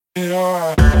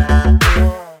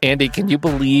Andy, can you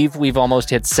believe we've almost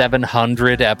hit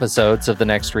 700 episodes of The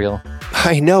Next Reel?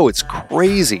 I know, it's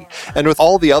crazy. And with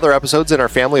all the other episodes in our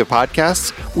family of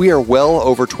podcasts, we are well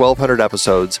over 1,200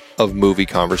 episodes of movie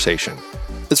conversation.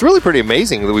 It's really pretty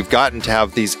amazing that we've gotten to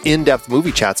have these in-depth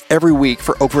movie chats every week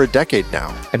for over a decade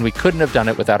now. And we couldn't have done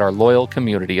it without our loyal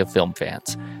community of film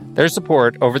fans. Their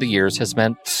support over the years has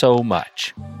meant so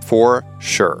much. For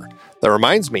sure. That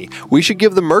reminds me, we should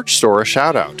give the merch store a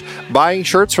shout out. Buying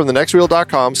shirts from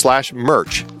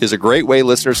thenextreel.com/merch is a great way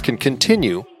listeners can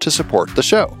continue to support the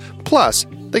show. Plus,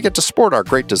 they get to sport our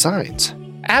great designs.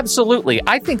 Absolutely.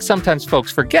 I think sometimes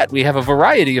folks forget we have a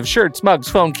variety of shirts, mugs,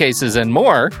 phone cases, and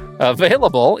more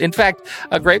available. In fact,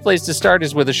 a great place to start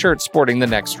is with a shirt sporting the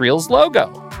Next Reel's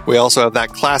logo. We also have that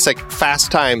classic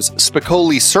Fast Times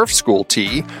Spicoli Surf School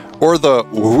tee, or the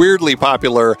weirdly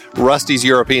popular Rusty's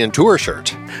European Tour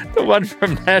shirt. The one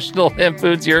from National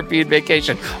Lampoon's European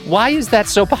Vacation. Why is that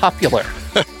so popular?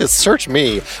 Search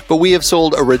me, but we have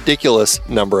sold a ridiculous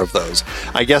number of those.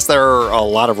 I guess there are a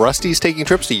lot of Rustys taking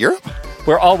trips to Europe?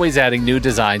 We're always adding new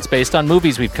designs based on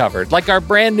movies we've covered, like our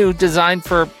brand new design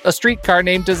for a streetcar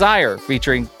named Desire,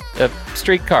 featuring a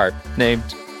streetcar named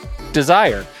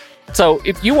Desire. So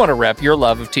if you want to rep your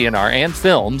love of TNR and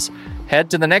films, head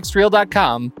to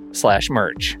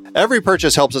thenextreel.com/merch. Every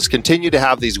purchase helps us continue to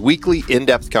have these weekly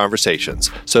in-depth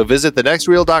conversations. So visit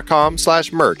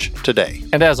thenextreel.com/merch today.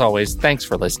 And as always, thanks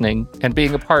for listening and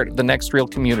being a part of the Next Reel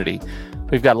community.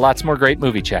 We've got lots more great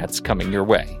movie chats coming your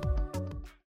way.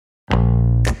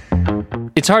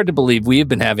 It's hard to believe we have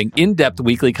been having in-depth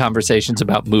weekly conversations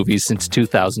about movies since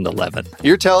 2011.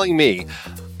 You're telling me.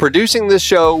 Producing this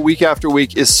show week after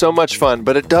week is so much fun,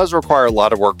 but it does require a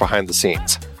lot of work behind the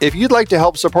scenes. If you'd like to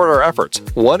help support our efforts,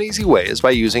 one easy way is by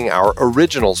using our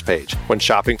Originals page when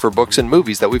shopping for books and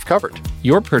movies that we've covered.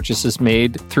 Your purchase is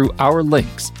made through our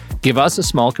links. Give us a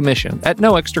small commission at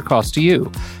no extra cost to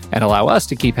you and allow us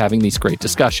to keep having these great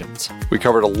discussions. We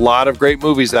covered a lot of great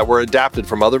movies that were adapted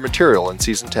from other material in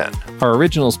Season 10. Our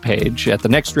Originals page at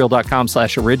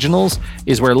thenextreel.com/originals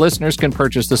is where listeners can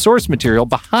purchase the source material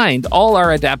behind all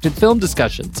our adapted film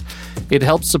discussions. It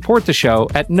helps support the show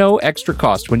at no extra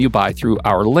cost when you buy through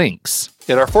our links.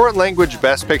 In our foreign language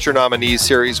Best Picture nominees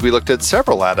series, we looked at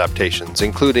several adaptations,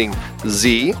 including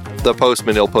Z, The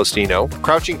Postman Il Postino,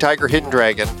 Crouching Tiger, Hidden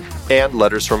Dragon, and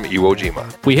Letters from Iwo Jima.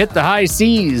 We hit the high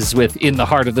seas with In the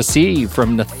Heart of the Sea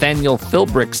from Nathaniel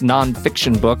Philbrick's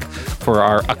nonfiction book for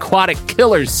our Aquatic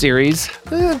Killers series.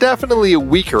 Definitely a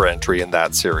weaker entry in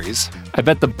that series. I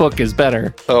bet the book is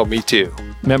better. Oh, me too.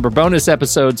 Member bonus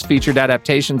episodes featured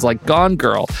adaptations like Gone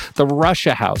Girl, The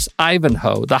Russia House,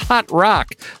 Ivanhoe, The Hot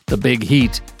Rock, The Big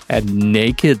Heat, and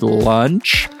Naked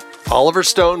Lunch. Oliver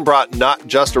Stone brought not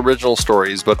just original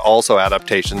stories, but also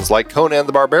adaptations like Conan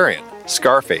the Barbarian,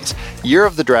 Scarface, Year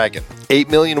of the Dragon, 8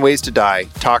 Million Ways to Die,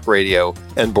 Talk Radio,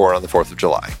 and Born on the 4th of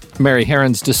July. Mary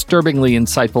Herron's disturbingly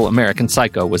insightful American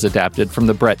Psycho was adapted from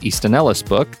the Bret Easton Ellis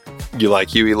book. You like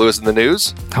Huey Lewis in the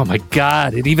News? Oh my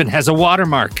God, it even has a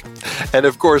watermark. And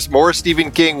of course, more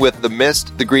Stephen King with The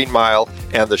Mist, The Green Mile,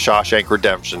 and The Shawshank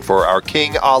Redemption for our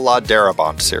King a la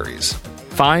Darabont series.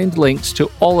 Find links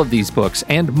to all of these books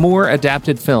and more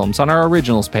adapted films on our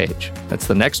Originals page. That's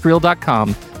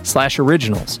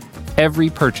thenextreel.com/originals. Every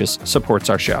purchase supports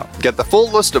our show. Get the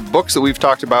full list of books that we've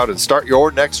talked about and start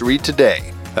your next read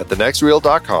today at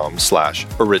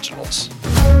thenextreel.com/originals.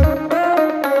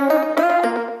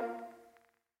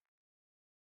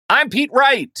 I'm Pete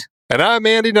Wright. And I'm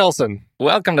Andy Nelson.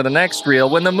 Welcome to The Next Reel.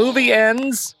 When the movie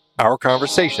ends, our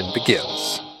conversation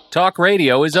begins. Talk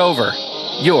radio is over.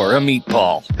 You're a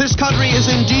meatball. This country is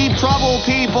in deep trouble,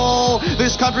 people.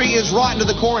 This country is rotten to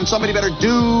the core, and somebody better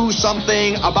do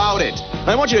something about it.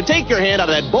 I want you to take your hand out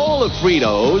of that bowl of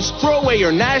Fritos, throw away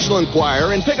your National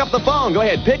Enquirer, and pick up the phone. Go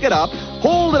ahead, pick it up,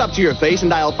 hold it up to your face, and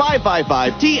dial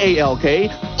 555-TALK.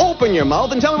 Open your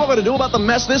mouth and tell me what we're going to do about the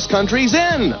mess this country's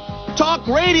in. Talk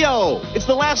radio. It's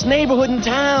the last neighborhood in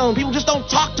town. People just don't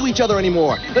talk to each other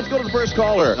anymore. Let's go to the first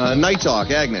caller. Night Talk,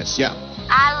 Agnes. Yeah.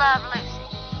 I Love Lucy.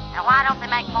 Now, why don't they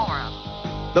make more of them?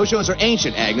 Those shows are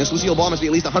ancient, Agnes. Lucille Ball must be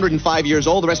at least 105 years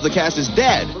old. The rest of the cast is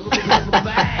dead.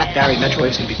 Barry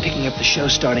Metrowave's going to be picking up the show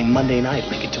starting Monday night.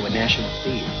 Link it to a national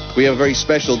feed. We have a very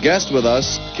special guest with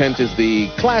us. Kent is the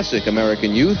classic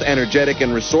American youth, energetic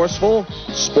and resourceful,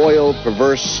 spoiled,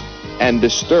 perverse, and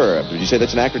disturbed. Would you say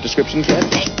that's an accurate description, Kent?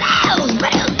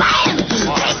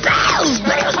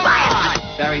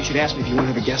 Barry, you should ask me if you want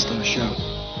to have a guest on the show.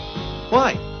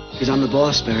 Why? Because I'm the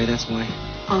boss, Barry, that's why.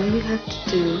 All you have to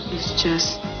do is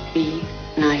just be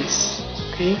nice,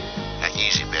 okay? You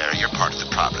easy, Barry. You're part of the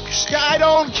problem, you see. I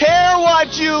don't care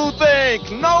what you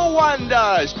think. No one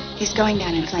does. He's going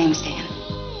down in flames, Dan.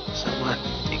 So what?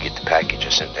 You get the package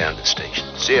and send down to the station.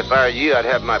 See, if I were you, I'd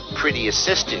have my pretty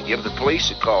assistant give the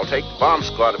police a call. Take the bomb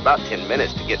squad about 10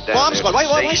 minutes to get down Bomb there. squad?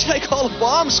 Why should I call a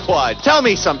bomb squad? Tell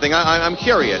me something. I'm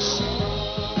curious.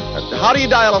 How do you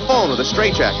dial a phone with a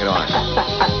straitjacket on?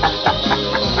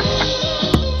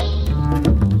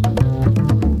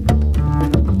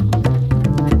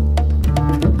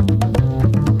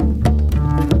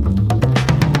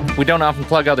 We don't often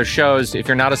plug other shows. If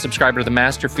you're not a subscriber to the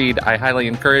Master Feed, I highly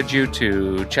encourage you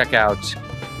to check out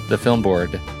the Film Board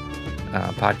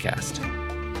podcast,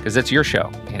 because it's your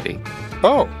show, Andy.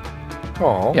 Oh.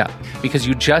 Yeah, because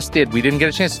you just did. We didn't get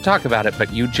a chance to talk about it,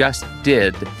 but you just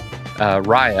did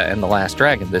Raya and the Last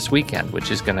Dragon this weekend, which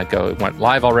is going to go. It went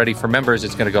live already for members.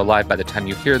 It's going to go live by the time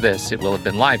you hear this. It will have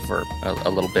been live for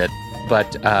a little bit.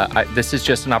 But this is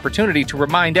just an opportunity to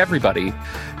remind everybody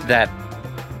that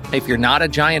if you're not a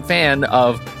giant fan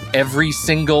of every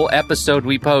single episode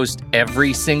we post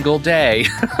every single day,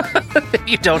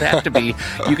 you don't have to be.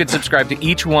 You can subscribe to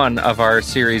each one of our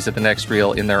series at The Next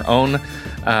Reel in their own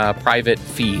private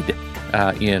feed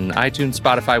in iTunes,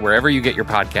 Spotify, wherever you get your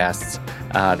podcasts.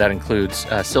 That includes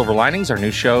Silver Linings, our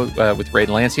new show with Ray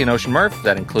Delancey and Ocean Murph.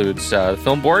 That includes the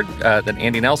Film Board that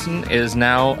Andy Nelson is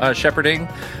now shepherding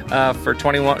for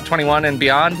 21 and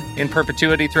beyond in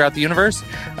perpetuity throughout the universe.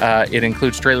 It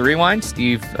includes Trailer Rewind,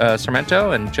 Steve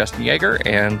Sarmento and Justin Yeager,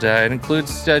 and it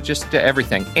includes just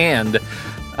everything. And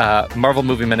Marvel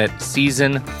Movie Minute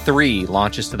Season 3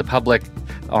 launches to the public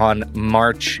on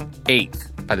March 8th.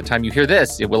 By the time you hear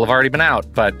this, it will have already been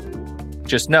out, but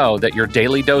just know that your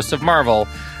daily dose of Marvel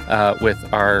with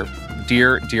our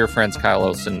dear friends Kyle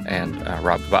Olson and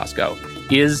Rob Cabasco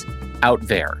is out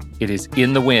there. It is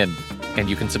in the wind, and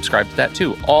you can subscribe to that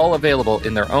too. All available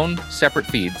in their own separate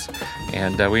feeds,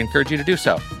 and we encourage you to do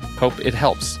so. Hope it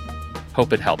helps.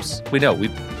 Hope it helps. We know we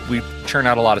churn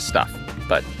out a lot of stuff,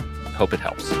 but hope it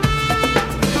helps.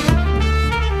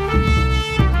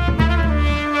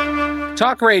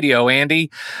 Talk radio,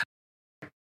 Andy.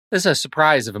 This is a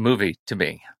surprise of a movie to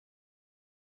me.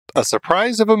 A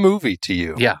surprise of a movie to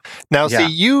you. Yeah. Now, see,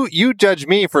 you judge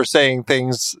me for saying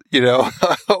things,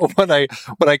 when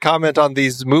I comment on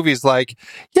these movies like,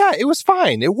 yeah, it was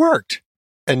fine. It worked.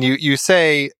 And you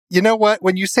say, you know what?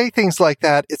 When you say things like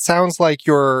that, it sounds like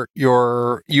you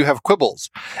have quibbles.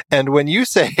 And when you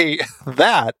say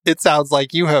that, it sounds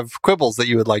like you have quibbles that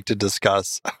you would like to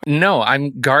discuss. No,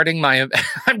 I'm guarding my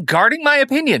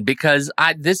opinion because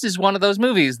this is one of those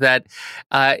movies that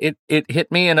it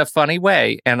hit me in a funny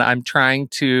way, and I'm trying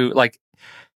to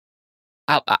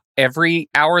every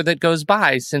hour that goes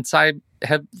by since I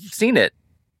have seen it,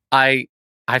 I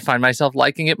find myself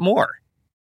liking it more.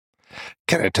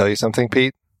 Can I tell you something,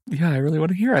 Pete? Yeah, I really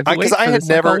want to hear. Because I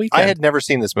had never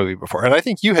seen this movie before, and I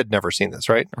think you had never seen this,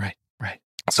 right? Right.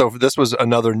 So this was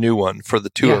another new one for the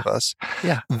two of us.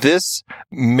 Yeah. This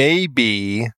may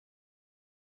be,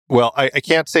 well, I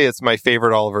can't say it's my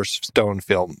favorite Oliver Stone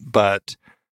film, but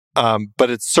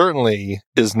it certainly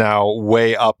is now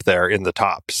way up there in the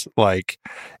tops. Like,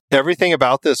 everything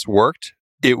about this worked.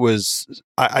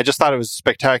 I just thought it was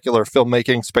spectacular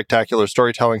filmmaking, spectacular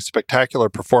storytelling, spectacular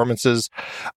performances.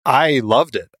 I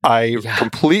loved it. I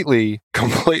completely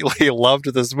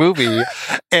loved this movie.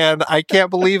 And I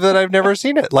can't believe that I've never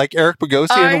seen it. Like, Eric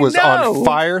Bogosian was on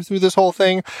fire through this whole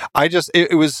thing.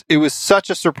 It was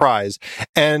such a surprise.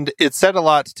 And it said a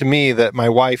lot to me that my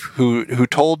wife, who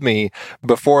told me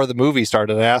before the movie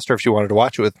started, I asked her if she wanted to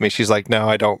watch it with me. She's like, no,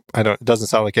 I don't, it doesn't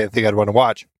sound like anything I'd want to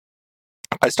watch.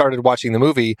 I started watching the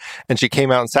movie, and she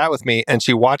came out and sat with me, and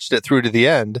she watched it through to the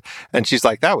end, and she's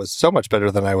like, that was so much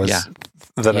better than I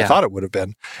thought it would have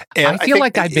been. And I feel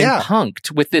like I've been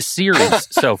punked with this series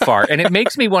so far, and it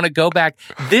makes me want to go back.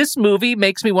 This movie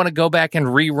makes me want to go back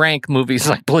and re-rank movies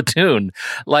like Platoon.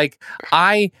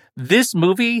 This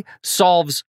movie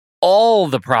solves all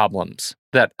the problems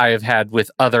that I have had with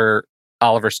other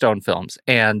Oliver Stone films,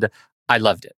 and I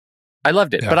loved it.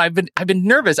 But I've been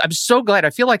nervous. I'm so glad.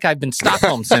 I feel like I've been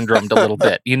Stockholm syndromed a little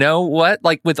bit. You know what?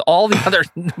 Like, with all the other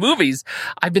movies,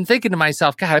 I've been thinking to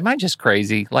myself, God, am I just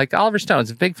crazy? Like, Oliver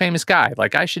Stone's a big famous guy.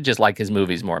 Like, I should just like his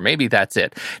movies more. Maybe that's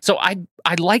it. So I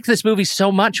liked this movie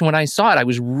so much. When I saw it, I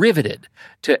was riveted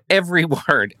to every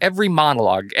word, every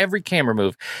monologue, every camera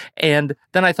move. And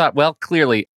then I thought, well,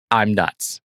 clearly I'm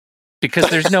nuts,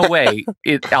 because there's no way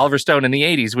Oliver Stone in the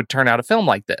 80s would turn out a film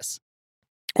like this.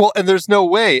 Well, and there's no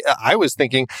way, I was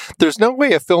thinking, there's no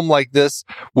way a film like this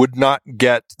would not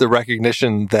get the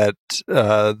recognition that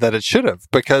it should have,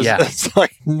 because it's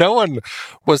like no one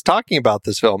was talking about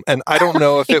this film. And I don't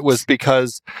know if it was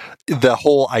because the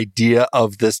whole idea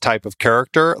of this type of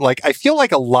character, like I feel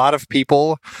like a lot of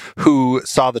people who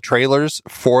saw the trailers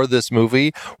for this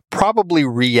movie probably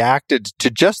reacted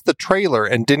to just the trailer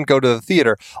and didn't go to the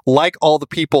theater, like all the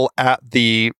people at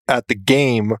the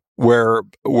game where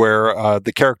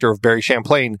the character of Barry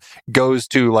Champlain goes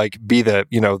to like be the,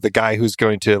 the guy who's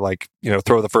going to like,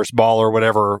 throw the first ball or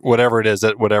whatever it is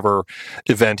at whatever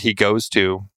event he goes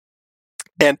to.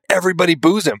 And everybody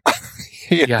boos him,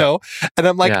 you know? And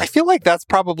I'm like, I feel like that's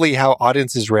probably how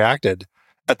audiences reacted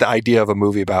at the idea of a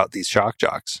movie about these shock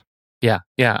jocks. Yeah.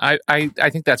 I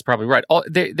think that's probably right.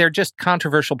 They're just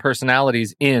controversial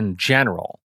personalities in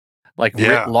general. Like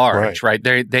writ large, right?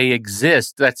 They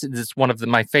exist. That's one of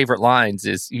my favorite lines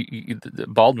is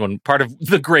Baldwin, part of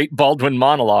the great Baldwin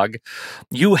monologue.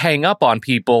 You hang up on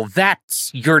people.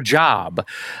 That's your job.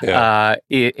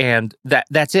 And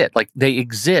that's it. Like they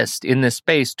exist in this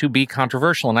space to be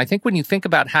controversial. And I think when you think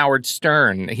about Howard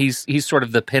Stern, he's sort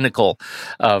of the pinnacle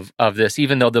of this,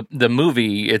 even though the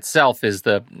movie itself is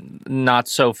the not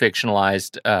so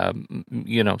fictionalized,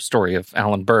 story of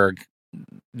Alan Berg,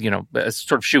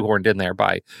 sort of shoehorned in there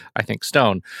by, I think,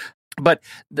 Stone. But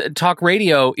the talk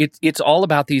radio, it's all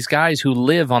about these guys who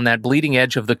live on that bleeding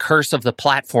edge of the curse of the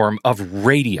platform of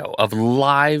radio, of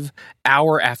live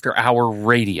hour after hour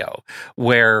radio,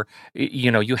 where,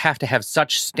 you have to have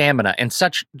such stamina and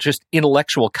such just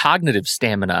intellectual cognitive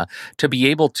stamina to be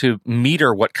able to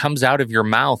meter what comes out of your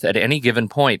mouth at any given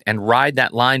point and ride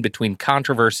that line between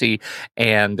controversy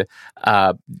and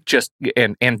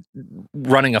and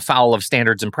running afoul of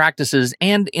standards and practices,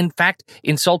 and in fact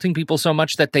insulting people so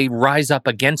much that they rise up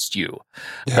against you.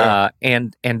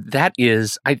 And that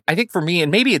is, I think for me,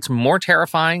 and maybe it's more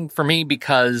terrifying for me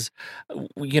because,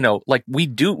 like we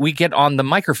get on the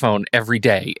microphone every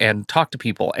day and talk to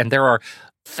people, and there are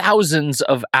thousands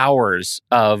of hours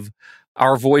of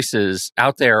our voices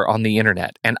out there on the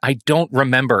internet, and I don't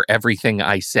remember everything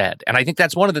I said. And I think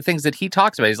that's one of the things that he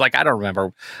talks about. He's like, I don't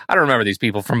remember these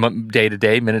people from day to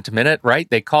day, minute to minute, right?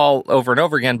 They call over and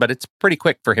over again, but it's pretty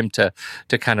quick for him to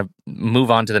kind of move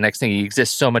on to the next thing. He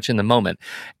exists so much in the moment.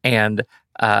 And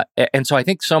so I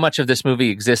think so much of this movie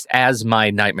exists as my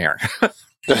nightmare.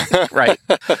 Right.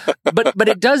 But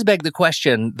it does beg the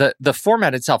question, the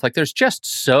format itself, like there's just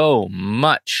so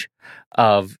much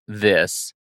of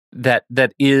this that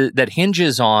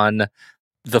hinges on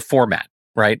the format,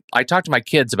 right? I talk to my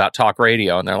kids about talk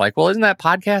radio and they're like, well, isn't that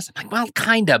podcast? I'm like, well,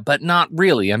 kind of, but not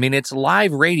really. I mean, it's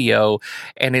live radio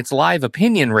and it's live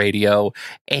opinion radio,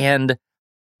 and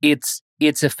it's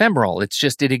ephemeral. It's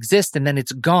just, it exists and then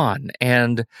it's gone.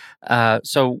 And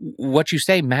so what you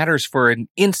say matters for an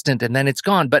instant and then it's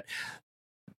gone. But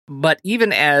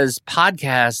even as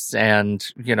podcasts and,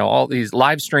 all these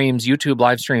live streams, YouTube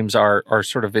live streams are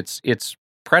sort of its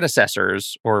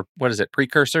predecessors, or what is it?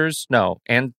 Precursors? No.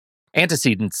 And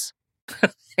antecedents.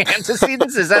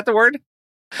 Antecedents, is that the word?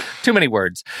 Too many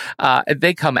words.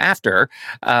 They come after.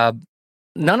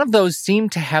 None of those seem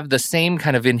to have the same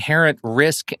kind of inherent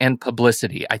risk and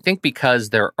publicity. I think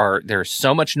because there's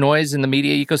so much noise in the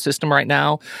media ecosystem right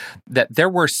now that there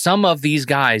were some of these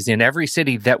guys in every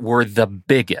city that were the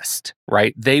biggest,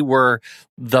 right? They were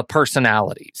the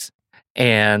personalities.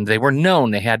 And they were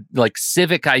known. They had like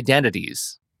civic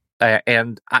identities,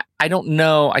 and I don't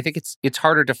know. I think it's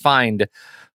harder to find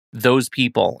those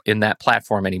people in that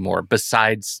platform anymore.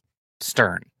 Besides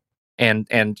Stern, and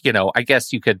I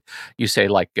guess you say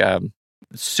like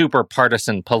super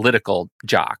partisan political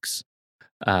jocks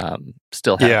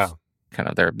still have kind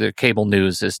of their cable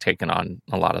news has taken on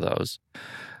a lot of those.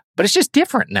 But it's just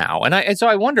different now, and so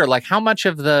I wonder, like, how much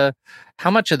of the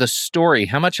story,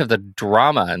 how much of the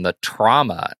drama and the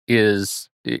trauma is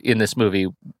in this movie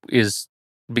is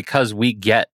because we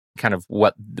get kind of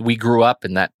what we grew up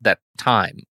in that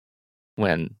time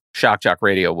when shock jock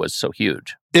radio was so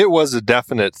huge. It was a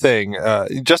definite thing.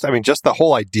 Just the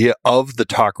whole idea of the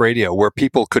talk radio where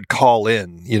people could call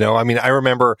in, I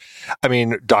remember,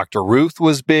 Dr. Ruth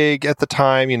was big at the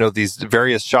time, these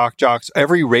various shock jocks,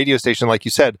 every radio station, like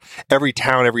you said, every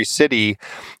town, every city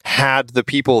had the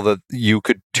people that you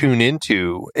could tune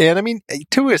into. And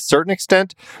to a certain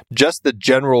extent, just the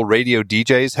general radio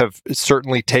DJs have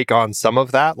certainly take on some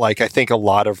of that. Like, I think a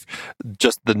lot of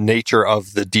just the nature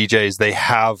of the DJs,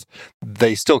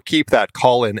 they still keep that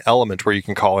call-in element where you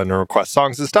can call in and request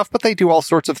songs and stuff, but they do all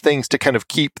sorts of things to kind of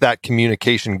keep that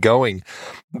communication going.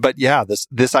 But yeah,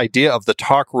 this idea of the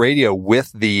talk radio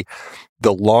with the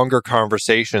longer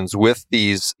conversations with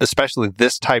these, especially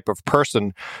this type of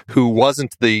person who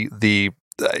wasn't the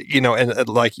and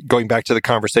like going back to the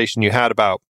conversation you had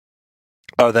about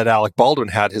that Alec Baldwin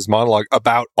had, his monologue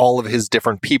about all of his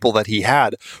different people that he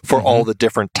had for all the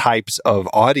different types of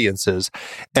audiences,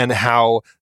 and how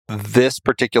this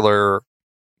particular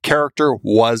character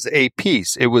was a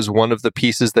piece. It was one of the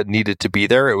pieces that needed to be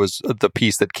there. It was the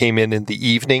piece that came in the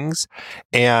evenings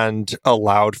and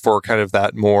allowed for kind of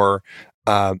that more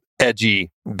edgy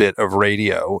bit of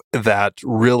radio that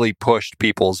really pushed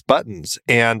people's buttons.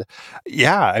 And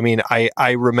yeah, I mean,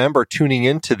 I remember tuning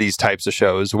into these types of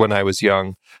shows when I was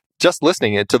young, just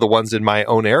listening to the ones in my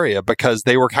own area because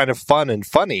they were kind of fun and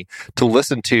funny to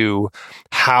listen to,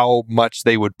 how much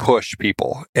they would push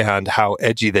people and how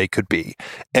edgy they could be.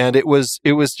 And it was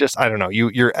just, I don't know,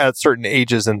 you're at certain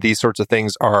ages and these sorts of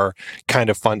things are kind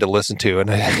of fun to listen to.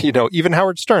 And even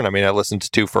Howard Stern, I mean, I listened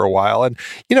to for a while, and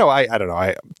I don't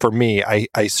know, for me,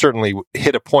 I certainly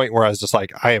hit a point where I was just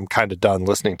like, I am kind of done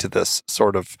listening to this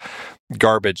sort of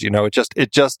garbage.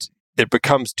 It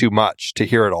becomes too much to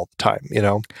hear it all the time,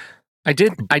 I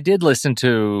listened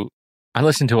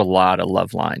to a lot of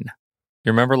Loveline.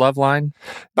 You remember Loveline?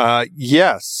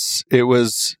 Yes. It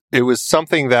was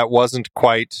something that wasn't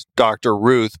quite Dr.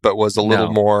 Ruth, but was a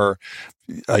little more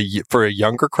for a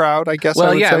younger crowd, I guess.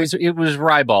 Well, it was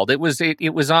ribald. It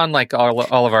was on like all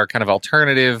of our kind of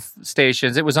alternative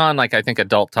stations. It was on like, I think,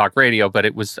 Adult Talk Radio, but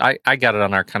it was I got it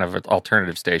on our kind of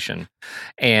alternative station,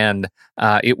 and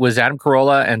it was Adam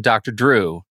Carolla and Dr.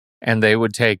 Drew. And they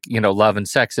would take, love and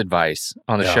sex advice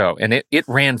on the show. And it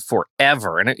ran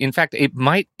forever. And in fact,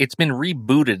 it's been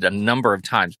rebooted a number of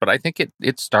times, but I think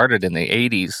it started in the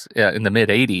 80s, in the mid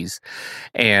 80s.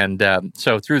 And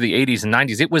so through the 80s and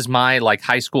 90s, it was my like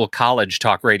high school, college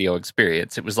talk radio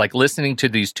experience. It was like listening to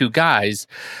these two guys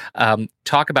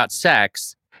talk about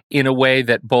sex in a way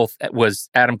that both was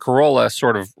Adam Carolla,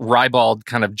 sort of ribald,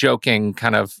 kind of joking,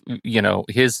 kind of,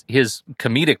 his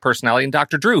comedic personality, and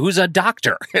Dr. Drew, who's a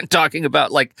doctor, and talking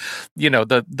about like,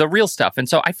 the real stuff. And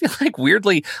so I feel like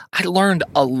weirdly, I learned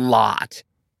a lot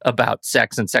about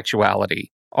sex and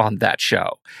sexuality on that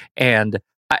show. And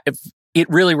it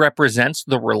really represents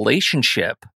the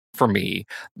relationship for me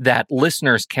that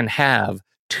listeners can have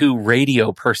to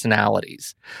radio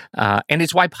personalities. And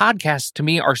it's why podcasts to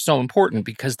me are so important,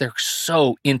 because they're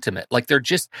so intimate. Like they're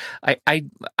just,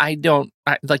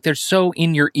 they're so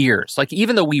in your ears. Like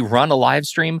even though we run a live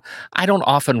stream, I don't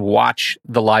often watch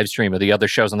the live stream of the other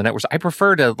shows on the networks. I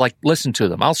prefer to like listen to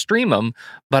them. I'll stream them,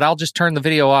 but I'll just turn the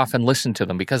video off and listen to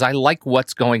them because I like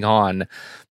what's going on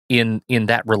in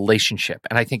that relationship.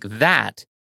 And I think that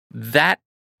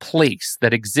place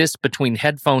that exists between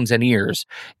headphones and ears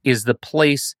is the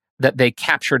place that they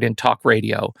captured in talk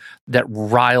radio that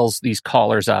riles these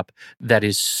callers up, that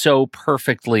is so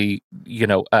perfectly,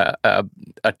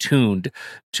 attuned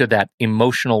to that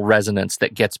emotional resonance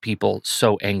that gets people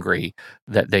so angry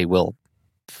that they will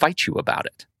fight you about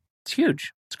it. It's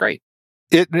huge. It's great.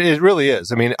 It really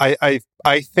is. I mean, I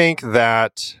think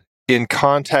that in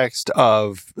context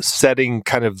of setting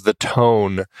kind of the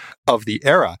tone of the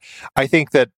era, I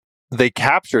think that they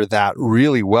capture that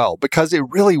really well, because it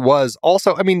really was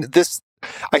also, I mean,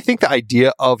 I think the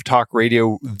idea of talk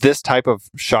radio, this type of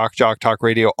shock jock talk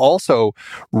radio, also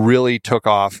really took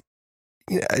off.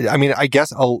 I mean, I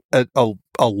guess a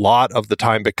lot of the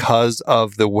time because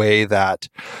of the way that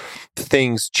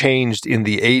things changed in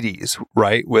the 80s,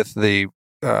 right? With the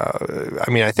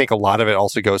I think a lot of it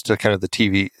also goes to kind of the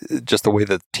TV, just the way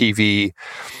that TV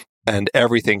and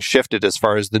everything shifted as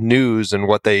far as the news and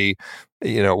what they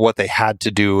had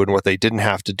to do and what they didn't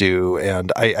have to do.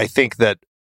 And I think that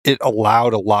it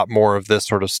allowed a lot more of this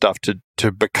sort of stuff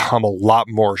to become a lot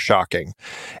more shocking.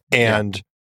 And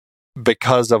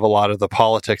because of a lot of the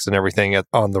politics and everything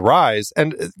on the rise.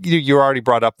 And you already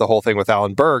brought up the whole thing with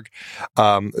Alan Berg,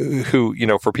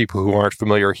 who, for people who aren't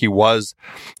familiar, he was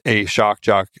a shock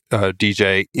jock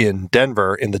DJ in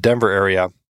the Denver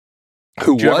area,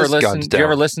 who was gunned down. Did you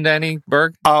ever listen to any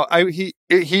Berg?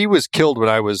 He was killed when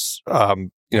I was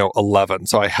 11,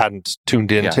 so I hadn't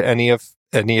tuned into any of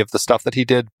the stuff that he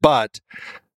did, but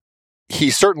he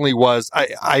certainly was.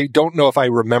 I don't know if I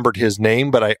remembered his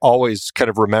name, but I always kind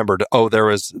of remembered, there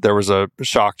was a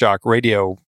shock jock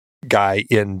radio guy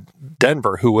in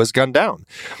Denver who was gunned down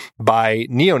by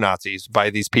neo-Nazis, by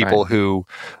these people who,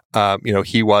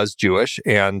 he was Jewish,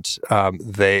 and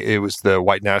it was the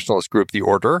white nationalist group, The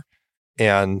Order,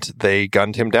 and they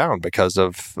gunned him down because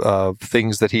of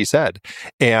things that he said.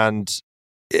 And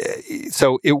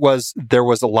so there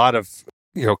was a lot of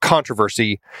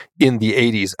controversy in the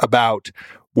 80s about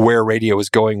where radio is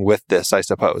going with this, I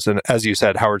suppose. And as you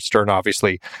said, Howard Stern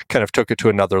obviously kind of took it to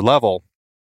another level.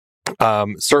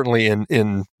 Certainly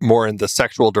in more in the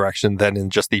sexual direction than in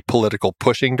just the political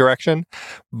pushing direction.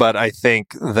 But I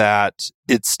think that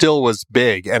it still was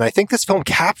big. And I think this film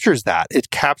captures that. It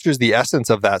captures the essence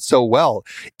of that so well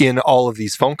in all of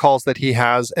these phone calls that he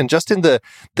has and just in the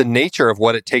nature of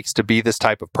what it takes to be this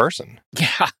type of person.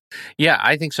 Yeah,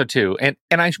 I think so too. And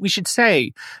we should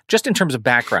say, just in terms of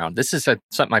background, this is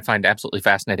something I find absolutely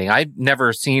fascinating. I've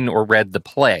never seen or read the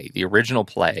play, the original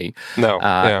play. No,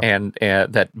 and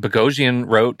that Bogosian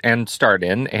wrote and starred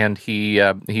in, and he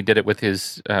did it with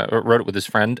wrote it with his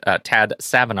friend Tad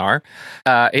Savinar.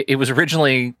 It was originally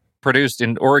produced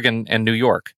in Oregon and New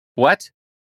York. What?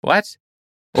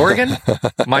 Oregon?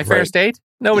 My fair state?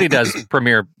 Nobody does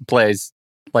premiere plays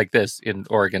like this in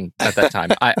Oregon at that time.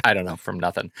 I don't know, from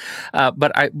nothing.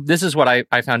 But this is what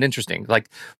I found interesting. Like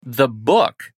the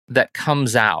book that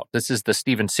comes out, this is the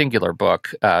Stephen Singular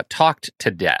book, Talked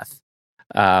to Death,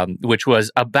 which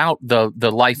was about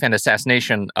the life and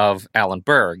assassination of Alan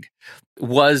Berg,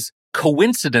 was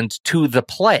coincident to the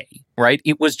play, right?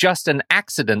 It was just an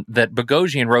accident that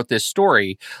Bogosian wrote this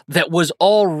story that was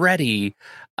already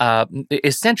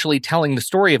essentially telling the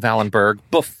story of Alan Berg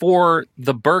before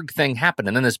the Berg thing happened.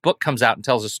 And then this book comes out and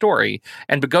tells a story,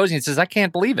 and Bogosian says, I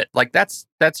can't believe it. Like, that's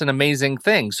an amazing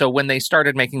thing. So when they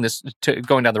started making this,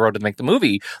 going down the road to make the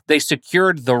movie, they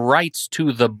secured the rights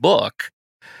to the book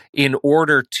in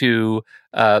order to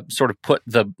sort of put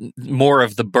more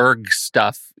of the Berg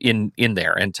stuff in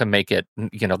there, and to make it,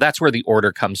 that's where the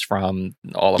order comes from,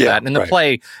 all of that. And in the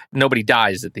play, nobody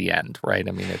dies at the end, right?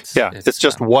 I mean, it's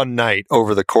just one night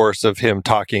over the course of him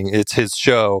talking. It's his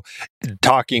show,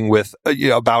 talking with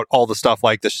about all the stuff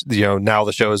like this. Now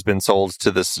the show has been sold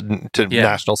to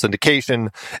national syndication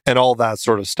and all that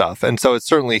sort of stuff. And so it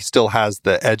certainly still has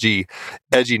the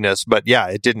edginess, but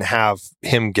it didn't have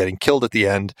him getting killed at the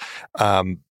end.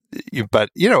 But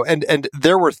and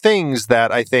there were things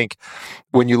that I think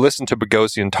when you listen to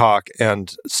Bogosian talk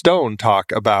and Stone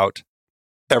talk about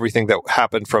everything that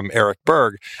happened from Eric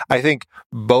Berg, I think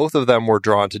both of them were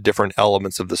drawn to different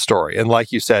elements of the story. And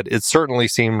like you said, it certainly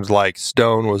seemed like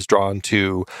Stone was drawn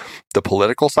to the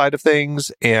political side of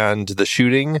things and the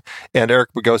shooting. And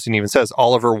Eric Bogosian even says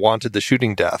Oliver wanted the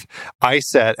shooting death. I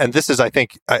said, and this is, I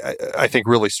think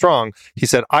really strong. He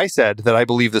said, I said that I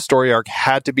believe the story arc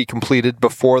had to be completed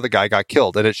before the guy got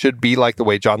killed. And it should be like the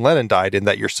way John Lennon died, in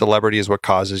that your celebrity is what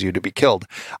causes you to be killed.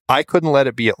 I couldn't let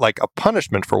it be like a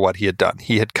punishment for what he had done.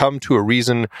 He had come to a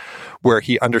reason where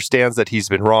he understands that he's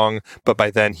been wrong, but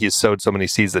by then he's sowed so many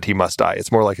seeds that he must die.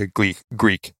 It's more like a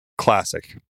Greek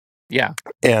classic. Yeah.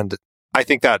 And I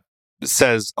think that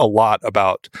says a lot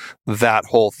about that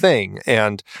whole thing.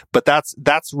 But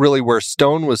that's really where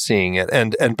Stone was seeing it.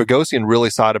 And Bogosian really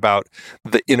saw it about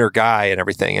the inner guy and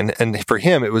everything. And for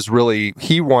him, it was really,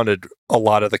 he wanted a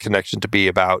lot of the connection to be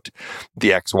about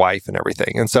the ex-wife and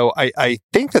everything. And so I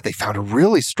think that they found a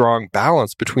really strong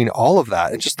balance between all of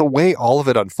that, and just the way all of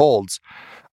it unfolds.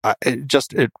 I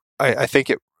think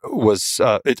it was,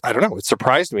 I don't know, it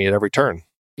surprised me at every turn.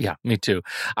 Yeah, me too.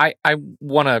 I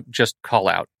want to just call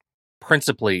out,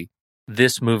 principally,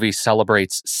 this movie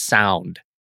celebrates sound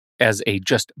as a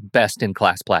just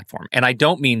best-in-class platform. And I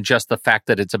don't mean just the fact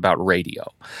that it's about radio.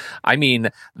 I mean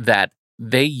that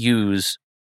they use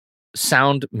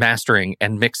sound mastering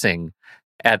and mixing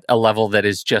at a level that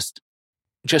is just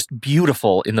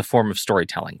beautiful in the form of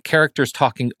storytelling. Characters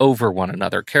talking over one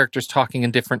another, characters talking in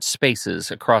different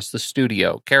spaces across the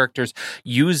studio, characters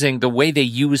using the way they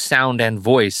use sound and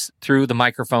voice through the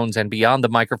microphones and beyond the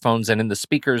microphones and in the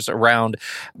speakers around.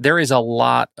 There is a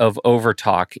lot of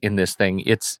overtalk in this thing.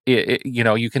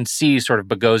 You can see sort of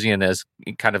Bogosian as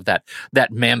kind of that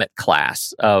Mamet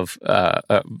class of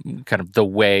kind of the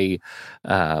way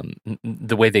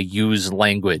they use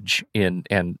language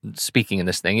and speaking in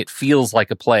this thing. It feels like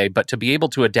a play, but to be able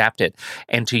to adapt it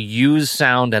and to use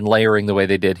sound and layering the way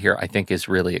they did here, I think is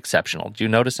really exceptional. Do you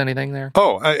notice anything there?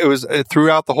 Oh, it was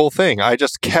throughout the whole thing. I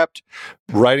just kept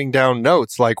writing down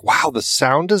notes like, wow, the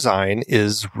sound design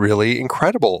is really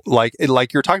incredible. Like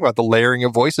you're talking about the layering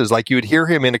of voices, like you would hear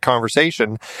him in a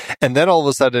conversation, and then all of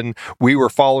a sudden we were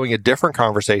following a different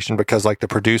conversation because like the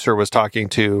producer was talking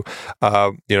to,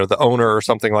 the owner or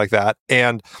something like that.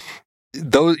 And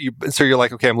so you're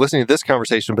like, okay, I'm listening to this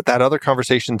conversation, but that other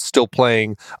conversation's still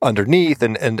playing underneath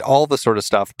and all the sort of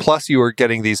stuff. Plus you were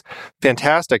getting these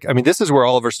fantastic, I mean, this is where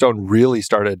Oliver Stone really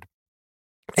started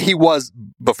He was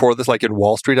before this, like in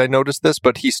Wall Street, I noticed this,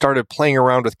 but he started playing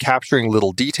around with capturing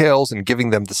little details and giving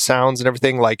them the sounds and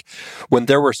everything. Like when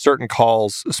there were certain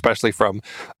calls, especially from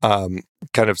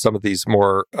kind of some of these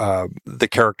more, the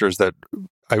characters that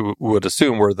I would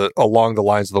assume were along the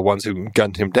lines of the ones who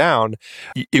gunned him down,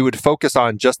 it would focus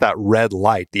on just that red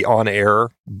light, the on-air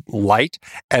light,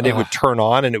 and it would turn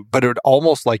on, but it would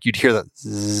almost like you'd hear the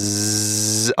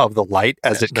zzz of the light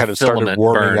as it kind of started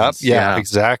warming up. Yeah,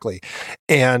 exactly.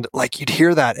 And like you'd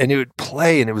hear that, and it would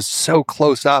play, and it was so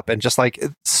close up, and just like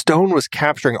Stone was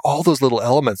capturing all those little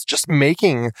elements, just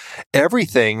making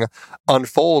everything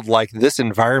unfold like this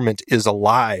environment is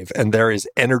alive, and there is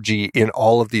energy in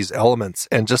all of these elements.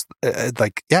 And just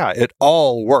it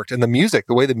all worked. And the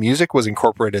way the music was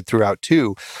incorporated throughout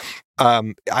too.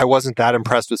 I wasn't that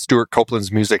impressed with Stuart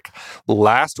Copeland's music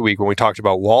last week when we talked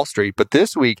about Wall Street, but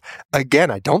this week,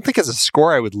 again, I don't think it's a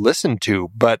score I would listen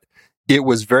to, but it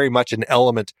was very much an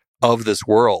element of this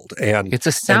world. And it's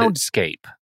a soundscape.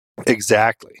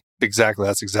 Exactly.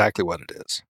 That's exactly what it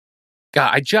is.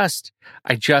 God, I just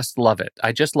love it.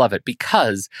 I just love it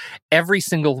because every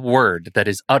single word that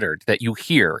is uttered that you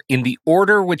hear in the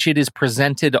order which it is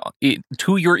presented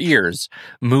to your ears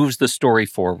moves the story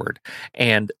forward.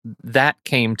 And that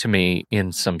came to me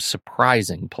in some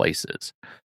surprising places.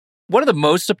 One of the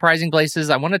most surprising places,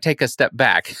 I want to take a step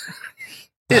back.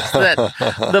 It's that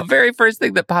the very first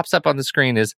thing that pops up on the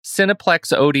screen is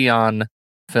Cineplex Odeon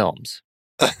Films.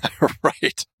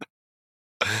 Right.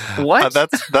 What?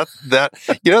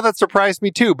 That surprised me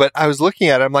too. But I was looking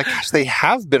at it, I'm like, gosh, they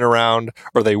have been around,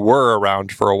 or they were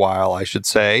around for a while, I should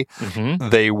say. Mm-hmm.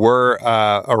 They were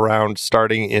around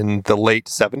starting in the late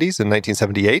 70s in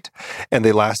 1978, and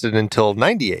they lasted until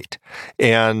 98.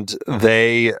 And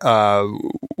they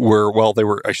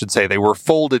they were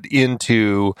folded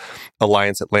into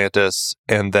Alliance Atlantis,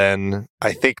 and then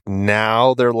I think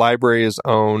now their library is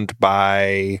owned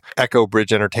by Echo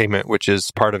Bridge Entertainment, which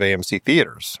is part of AMC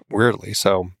Theaters, weirdly.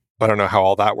 So I don't know how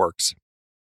all that works.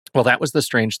 Well, that was the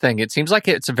strange thing. It seems like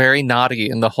it's very naughty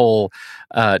in the whole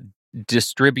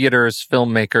distributors,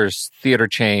 filmmakers, theater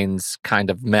chains kind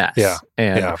of mess. Yeah.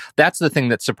 And that's the thing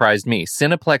that surprised me.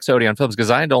 Cineplex Odeon Films, because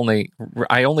I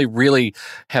only really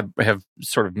have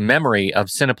sort of memory of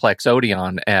Cineplex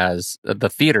Odeon as the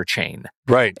theater chain.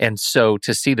 Right. And so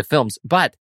to see the films,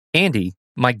 but Andy,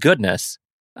 my goodness,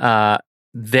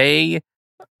 they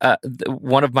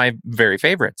one of my very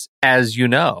favorites, as you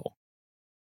know,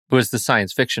 was the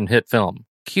science fiction hit film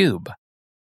Cube,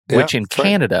 which in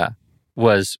Canada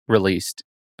was released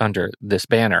under this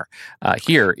banner.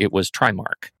 Here, it was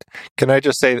Trimark. Can I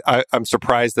just say, I'm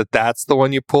surprised that that's the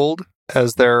one you pulled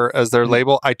as their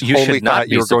label. I totally thought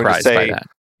you were going to say,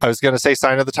 I was going to say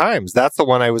Sign of the Times. That's the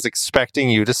one I was expecting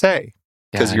you to say,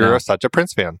 because you're such a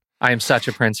Prince fan. I am such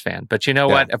a Prince fan, but you know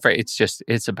what?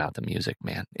 It's about the music,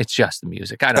 man. It's just the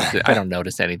music. I don't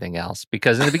notice anything else,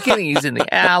 because in the beginning he's in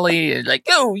the alley and like,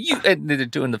 and they're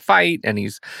doing the fight, and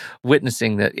he's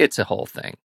witnessing that. It's a whole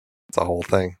thing. It's a whole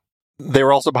thing. They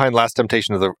were also behind Last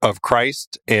Temptation of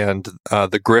Christ and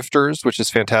The Grifters, which is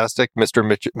fantastic. Mr.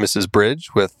 and Mrs. Bridge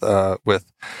with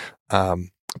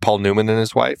Paul Newman and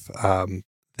his wife.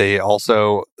 They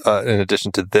also, in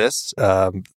addition to this,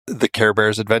 The Care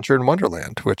Bears Adventure in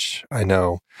Wonderland, which I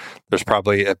know there's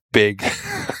probably a big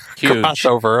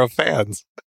crossover of fans.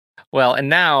 Well, and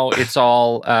now it's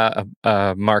all a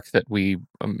mark that we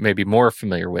may be more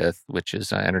familiar with, which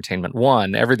is Entertainment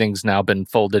One. Everything's now been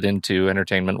folded into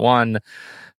Entertainment One.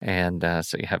 And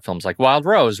so you have films like Wild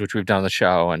Rose, which we've done on the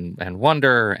show, and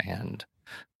Wonder, and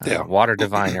Water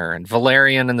Diviner, and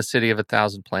Valerian and the City of a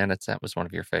Thousand Planets. That was one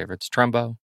of your favorites.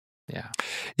 Trumbo.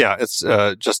 Yeah, it's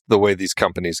just the way these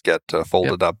companies get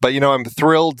folded up. But, I'm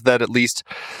thrilled that at least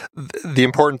the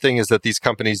important thing is that these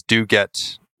companies do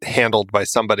get handled by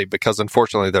somebody, because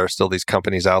unfortunately there are still these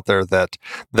companies out there that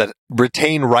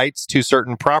retain rights to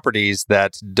certain properties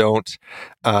that don't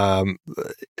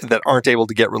that aren't able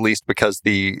to get released because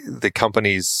the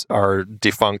companies are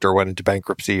defunct or went into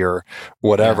bankruptcy or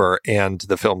whatever, and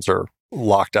the films are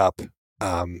locked up,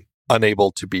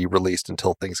 unable to be released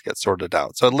until things get sorted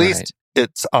out. So at least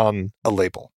it's on a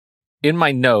label. In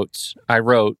my notes, I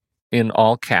wrote in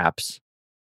all caps,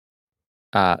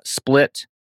 split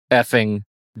effing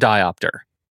diopter.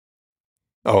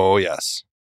 Oh, yes.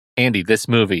 Andy, this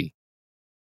movie,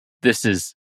 this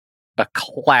is a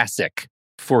classic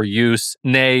for use,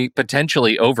 nay,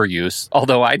 potentially overuse,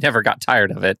 although I never got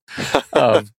tired of it,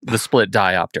 of the split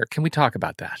diopter. Can we talk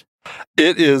about that?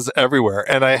 It is everywhere.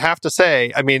 And I have to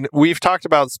say, we've talked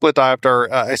about split diopter.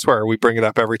 I swear, we bring it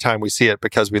up every time we see it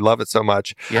because we love it so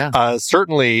much. Yeah.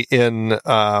 Certainly in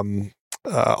all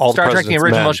Star the Trek, the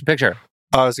original motion picture.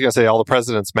 I was going to say All the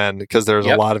President's Men, because there's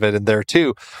a lot of it in there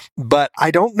too. But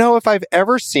I don't know if I've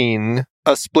ever seen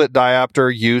a split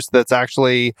diopter used that's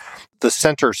actually the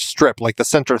center strip, like the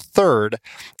center third,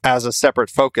 as a separate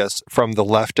focus from the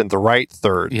left and the right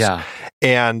thirds. Yeah.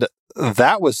 And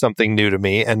that was something new to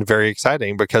me and very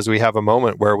exciting, because we have a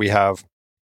moment where we have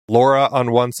Laura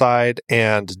on one side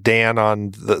and Dan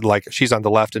on she's on the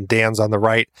left and Dan's on the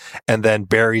right, and then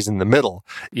Barry's in the middle.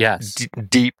 Yes,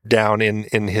 deep down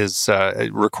in his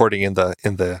recording in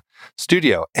the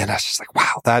studio, and I was just like,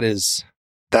 wow, that's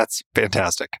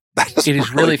fantastic. It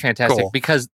is really fantastic cool.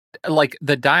 Because like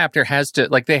the diopter has to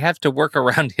they have to work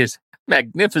around his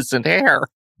magnificent hair.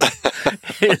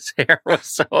 His hair was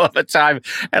so of a time,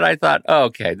 and I thought, oh,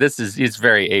 okay, it's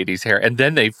very 80s hair. And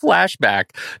then they flash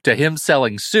back to him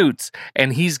selling suits,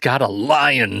 and he's got a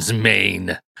lion's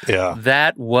mane. Yeah,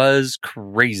 that was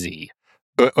crazy.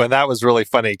 And that was really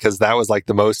funny, because that was like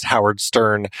the most Howard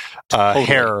Stern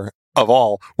hair of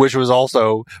all, which was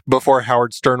also before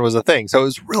Howard Stern was a thing. So it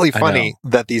was really funny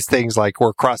that these things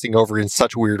were crossing over in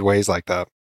such weird ways like that.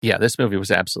 Yeah, this movie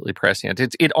was absolutely prescient.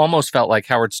 It almost felt like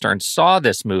Howard Stern saw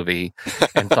this movie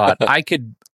and thought, I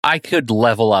could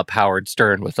level up Howard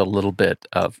Stern with a little bit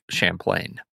of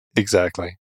Champlain.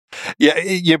 Exactly. Yeah,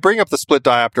 you bring up the split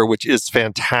diopter, which is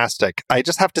fantastic. I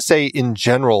just have to say, in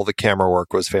general, the camera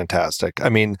work was fantastic. I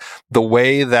mean, the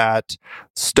way that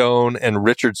Stone and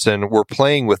Richardson were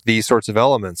playing with these sorts of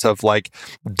elements of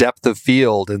depth of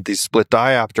field and these split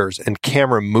diopters and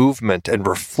camera movement and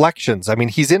reflections. I mean,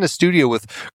 he's in a studio with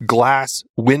glass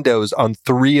windows on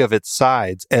 3 of its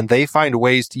sides, and they find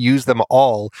ways to use them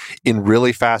all in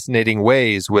really fascinating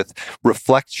ways with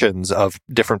reflections of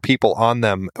different people on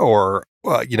them, or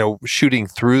shooting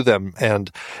through them, and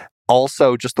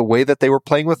also just the way that they were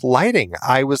playing with lighting.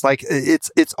 I was like,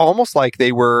 it's almost like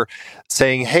they were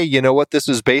saying, hey, you know what? This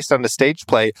is based on a stage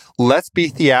play. Let's be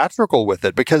theatrical with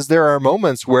it, because there are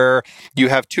moments where you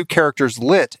have 2 characters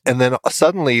lit, and then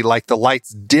suddenly the lights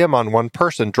dim on one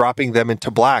person, dropping them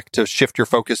into black to shift your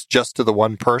focus just to the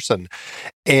one person.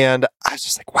 And I was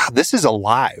just like, wow, this is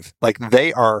alive.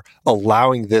 They are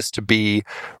allowing this to be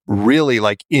really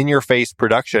in your face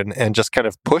production and just kind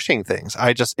of pushing things.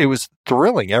 It was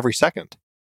thrilling every second.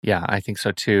 Yeah, I think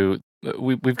so too.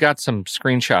 We've got some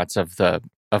screenshots of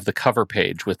the cover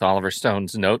page with Oliver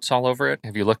Stone's notes all over it.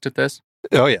 Have you looked at this?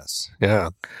 Oh, yes. Yeah.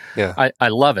 I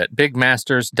love it. Big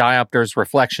masters, diopters,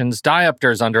 reflections,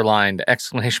 diopters underlined, !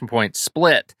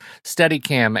 Split,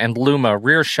 Steadicam and Luma,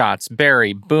 rear shots,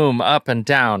 Barry, boom, up and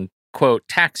down, quote,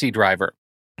 taxi driver.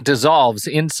 Dissolves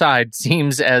inside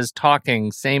seems as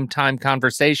talking, same time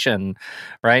conversation,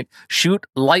 right? Shoot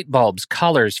light bulbs,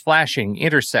 colors flashing,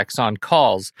 intersects on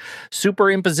calls,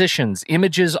 superimpositions,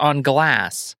 images on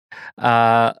glass.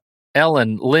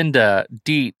 Ellen, Linda,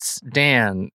 Dietz,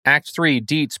 Dan, Act 3,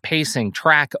 Dietz, pacing,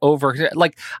 track over.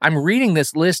 I'm reading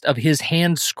this list of his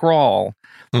hand scrawl,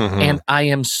 and I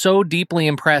am so deeply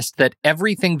impressed that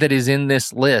everything that is in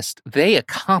this list, they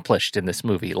accomplished in this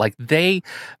movie. They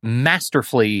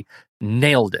masterfully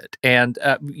nailed it. And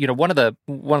one of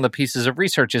the pieces of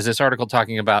research is this article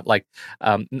talking about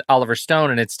Oliver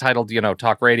Stone, and it's titled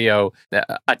Talk Radio,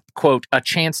 quote, a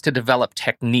chance to develop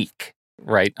technique.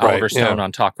 Right, Oliver Stone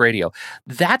on talk radio.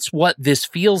 That's what this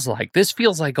feels like. This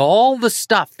feels like all the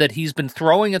stuff that he's been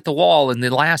throwing at the wall in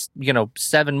the last,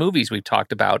 7 movies we've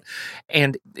talked about.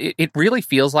 And it really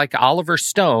feels like Oliver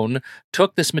Stone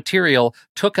took this material,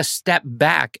 took a step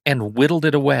back and whittled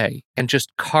it away and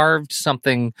just carved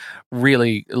something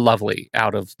really lovely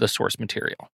out of the source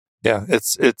material. Yeah,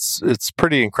 it's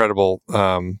pretty incredible.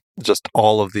 Just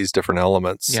all of these different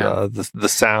elements, the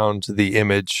sound, the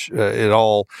image, it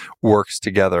all works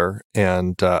together.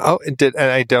 And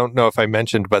I don't know if I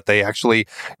mentioned, but they actually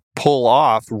pull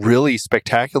off really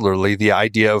spectacularly the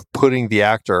idea of putting the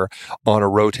actor on a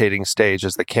rotating stage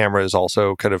as the camera is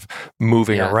also kind of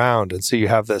moving around. And so you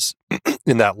have this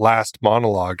in that last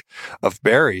monologue of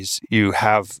Barry's, you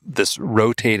have this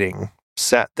rotating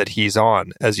set that he's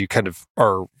on as you kind of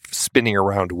are spinning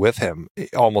around with him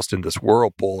almost in this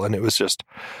whirlpool. And it was just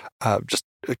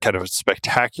kind of a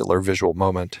spectacular visual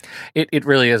moment. It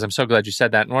really is. I'm so glad you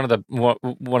said that. And one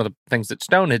of the things that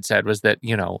Stone had said was that,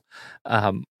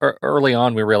 early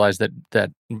on we realized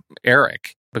that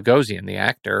Eric Bogosian, the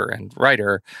actor and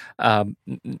writer,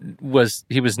 was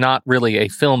not really a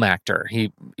film actor.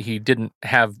 He didn't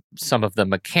have some of the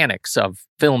mechanics of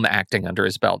film acting under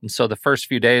his belt. And so the first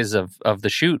few days of the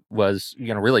shoot was,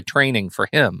 really training for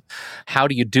him. How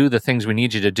do you do the things we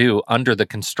need you to do under the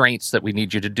constraints that we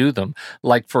need you to do them?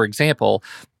 Like, for example,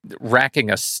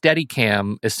 racking a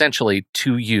Steadicam essentially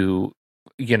to you,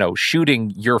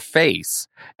 shooting your face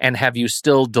and have you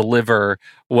still deliver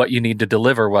what you need to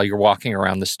deliver while you're walking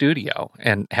around the studio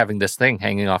and having this thing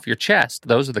hanging off your chest.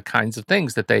 Those are the kinds of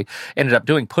things that they ended up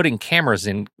doing, putting cameras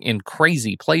in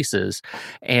crazy places.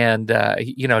 And,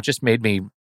 it just made me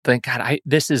think, God,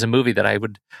 this is a movie that I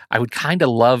would kind of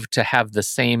love to have the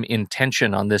same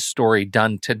intention on this story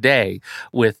done today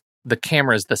with the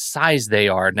cameras the size they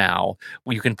are now.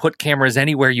 You can put cameras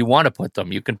anywhere you want to put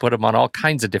them. You can put them on all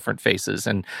kinds of different faces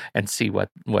and see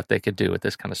what they could do with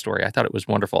this kind of story. I thought it was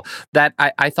wonderful. That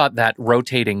I thought that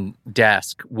rotating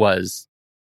desk was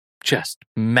just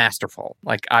masterful.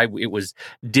 It was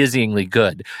dizzyingly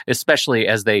good, especially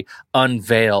as they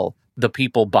unveil the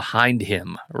people behind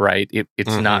him, right?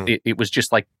 It's not, it was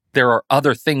just like, there are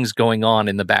other things going on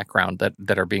in the background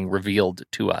that are being revealed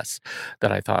to us that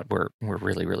I thought were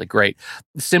really, really great.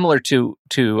 Similar to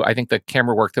I think the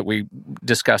camera work that we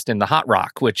discussed in the Hot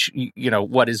Rock, which,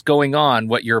 what is going on,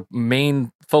 what your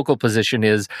main focal position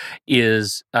is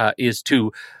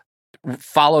to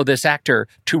follow this actor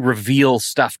to reveal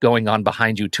stuff going on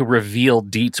behind you, to reveal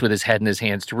Dietz with his head in his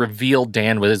hands, to reveal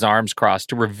Dan with his arms crossed,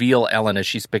 to reveal Ellen as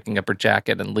she's picking up her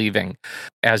jacket and leaving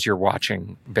as you're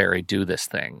watching Barry do this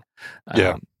thing.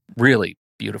 Really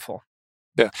beautiful.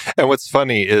 Yeah. And what's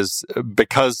funny is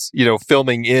because,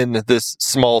 filming in this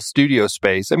small studio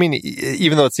space, I mean,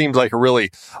 even though it seems like a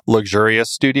really luxurious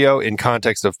studio in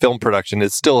context of film production,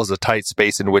 it still is a tight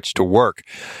space in which to work.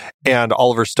 And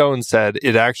Oliver Stone said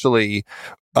it actually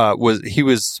he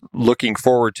was looking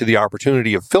forward to the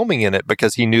opportunity of filming in it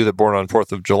because he knew that Born on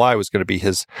 4th of July was going to be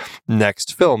his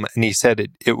next film. And he said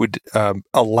it would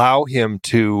allow him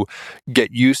to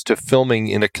get used to filming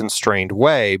in a constrained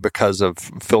way because of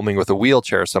filming with a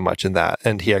wheelchair so much in that.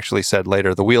 And he actually said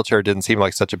later, the wheelchair didn't seem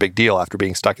like such a big deal after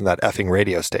being stuck in that effing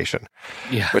radio station.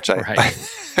 Yeah, which I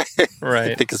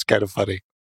think is kind of funny.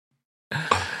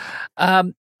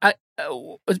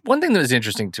 One thing that was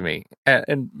interesting to me,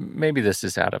 and maybe this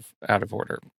is out of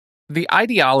order, the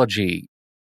ideology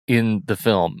in the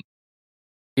film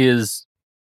it's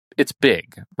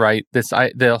big, right?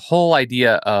 The whole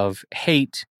idea of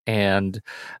hate and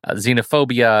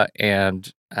xenophobia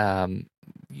and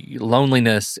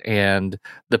loneliness and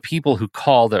the people who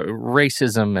call the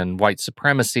racism and white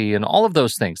supremacy and all of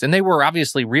those things, and they were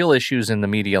obviously real issues in the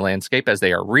media landscape, as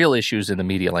they are real issues in the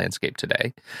media landscape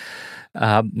today.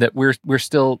 That we're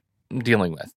still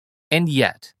dealing with. And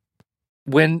yet,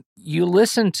 when you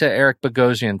listen to Eric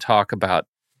Bogosian talk about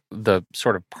the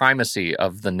sort of primacy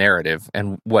of the narrative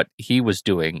and what he was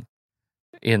doing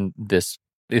in the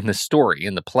story,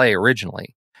 in the play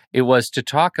originally, it was to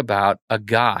talk about a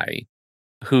guy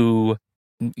who,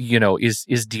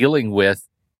 is dealing with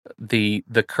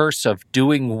the curse of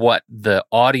doing what the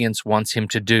audience wants him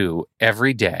to do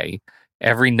every day,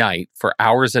 every night, for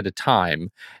hours at a time,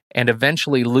 and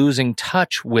eventually losing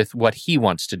touch with what he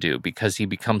wants to do because he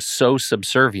becomes so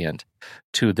subservient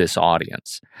to this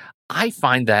audience. I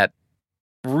find that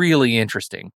really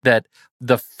interesting, that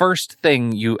the first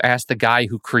thing you ask the guy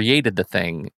who created the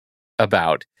thing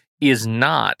about is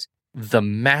not the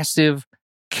massive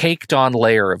caked on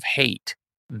layer of hate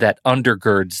that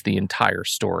undergirds the entire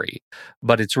story,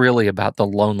 but it's really about the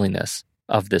loneliness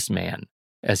of this man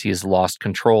as he has lost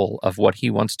control of what he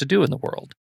wants to do in the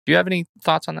world. Do you have any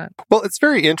thoughts on that? Well, it's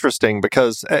very interesting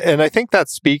because, and I think that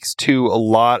speaks to a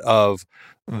lot of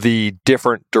the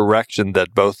different direction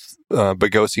that both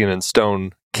Bogosian and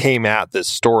Stone came at this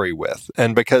story with.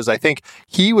 And because I think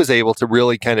he was able to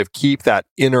really kind of keep that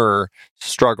inner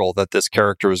struggle that this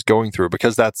character was going through,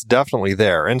 because that's definitely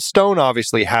there. And Stone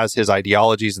obviously has his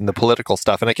ideologies and the political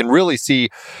stuff, and I can really see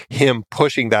him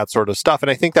pushing that sort of stuff.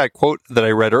 And I think that quote that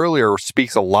I read earlier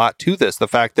speaks a lot to this, the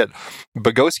fact that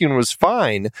Bogosian was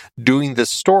fine doing this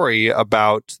story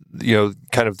about,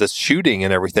 kind of this shooting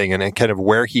and everything, and kind of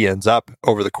where he ends up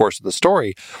over the course of the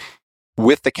story,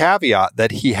 with the caveat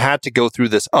that he had to go through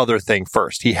this other thing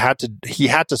first. He had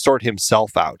to sort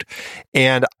himself out.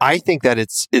 And I think that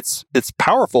it's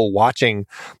powerful watching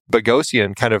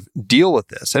Bogosian kind of deal with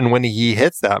this. And when he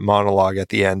hits that monologue at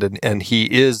the end and he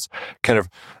is kind of,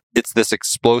 it's this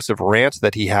explosive rant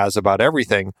that he has about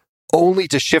everything, only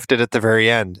to shift it at the very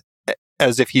end,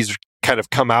 as if he's kind of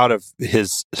come out of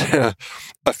his a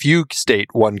fugue state,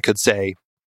 one could say,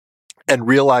 and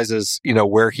realizes,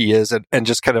 where he is and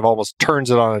just kind of almost turns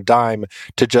it on a dime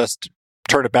to just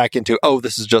turn it back into, oh,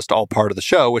 this is just all part of the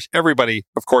show, which everybody,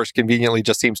 of course, conveniently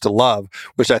just seems to love,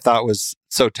 which I thought was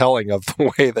so telling of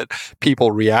the way that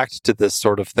people react to this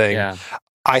sort of thing. Yeah.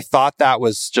 I thought that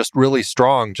was just really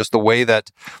strong, just the way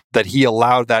that he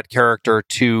allowed that character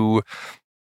to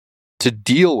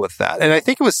deal with that. And I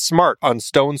think it was smart on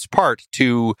Stone's part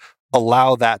to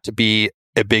allow that to be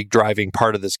a big driving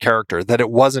part of this character, that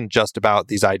it wasn't just about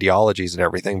these ideologies and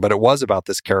everything, but it was about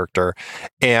this character.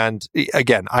 And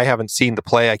again, I haven't seen the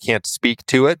play. I can't speak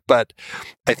to it, but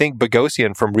I think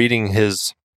Bogosian, from reading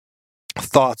his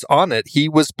thoughts on it, he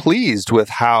was pleased with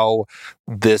how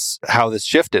this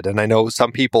shifted. And I know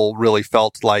some people really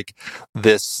felt like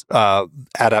this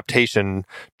adaptation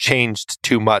changed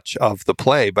too much of the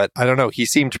play, but I don't know. He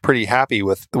seemed pretty happy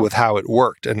with how it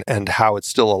worked and how it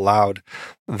still allowed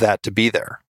that to be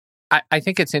there. I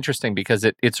think it's interesting because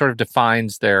it sort of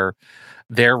defines their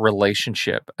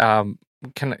relationship.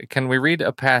 Can we read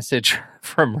a passage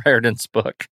from Riordan's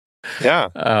book?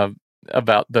 Yeah.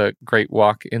 About the Great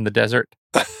Walk in the Desert.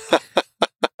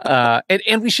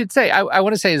 And we should say, I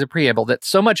want to say as a preamble, that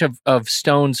so much of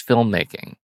Stone's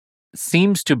filmmaking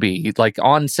seems to be, like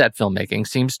on-set filmmaking,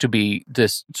 seems to be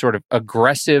this sort of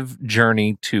aggressive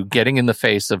journey to getting in the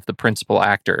face of the principal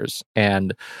actors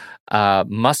and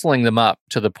muscling them up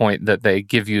to the point that they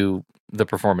give you the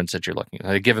performance that you're looking for.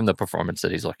 They give him the performance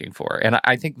that he's looking for. And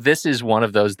I think this is one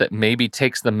of those that maybe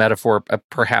takes the metaphor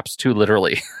perhaps too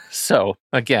literally. So,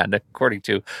 again, according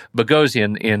to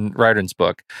Bogosian in Riordan's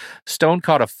book, Stone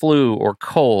caught a flu or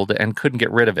cold and couldn't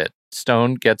get rid of it.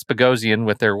 Stone gets Bogosian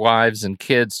with their wives and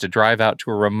kids to drive out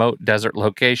to a remote desert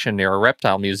location near a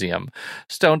reptile museum.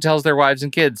 Stone tells their wives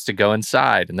and kids to go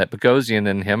inside and that Bogosian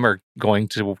and him are going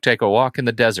to take a walk in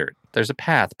the desert. There's a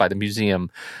path by the museum.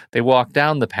 They walk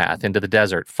down the path into the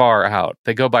desert, far out.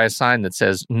 They go by a sign that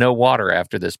says, "No water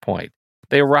after this point."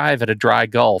 They arrive at a dry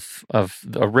gulf of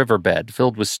a riverbed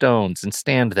filled with stones and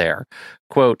stand there.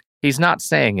 Quote, "He's not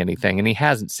saying anything, and he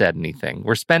hasn't said anything.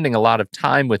 We're spending a lot of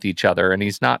time with each other, and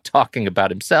he's not talking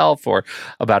about himself or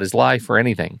about his life or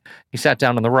anything. He sat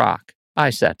down on the rock. I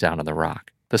sat down on the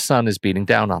rock. The sun is beating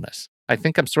down on us. I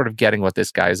think I'm sort of getting what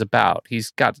this guy is about.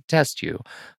 He's got to test you.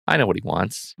 I know what he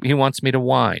wants. He wants me to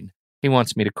whine. He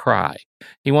wants me to cry.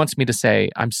 He wants me to say,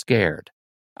 I'm scared.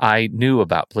 I knew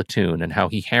about Platoon and how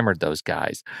he hammered those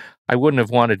guys. I wouldn't have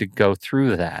wanted to go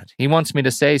through that. He wants me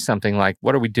to say something like,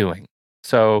 what are we doing?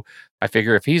 So I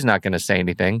figure if he's not going to say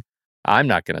anything, I'm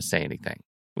not going to say anything.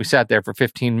 We sat there for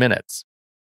 15 minutes,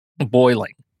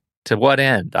 boiling. To what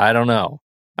end? I don't know.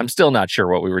 I'm still not sure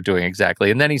what we were doing exactly.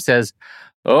 And then he says,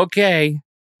 okay.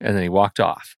 And then he walked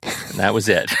off. And that was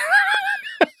it.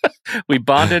 We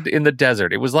bonded in the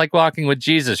desert. It was like walking with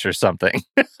Jesus or something.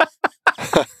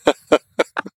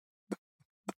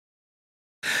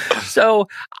 So,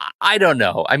 I don't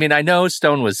know. I mean, I know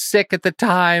Stone was sick at the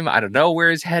time. I don't know where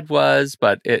his head was,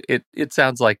 but it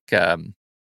sounds like the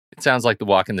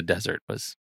walk in the desert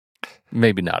was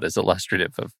maybe not as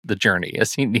illustrative of the journey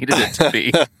as he needed it to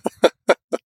be.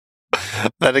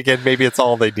 Then again, maybe it's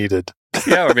all they needed.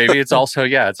 Yeah, or maybe it's also,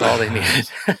 it's all they needed.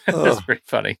 That's pretty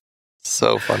funny.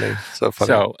 So funny. So,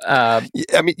 I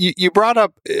mean, you brought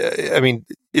up,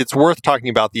 it's worth talking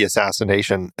about the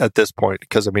assassination at this point,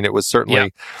 because, I mean, it was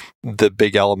certainly the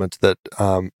big element that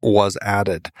was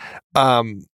added.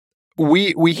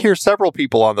 We hear several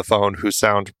people on the phone who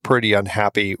sound pretty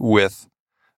unhappy with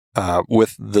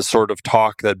the sort of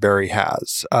talk that Barry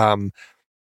has.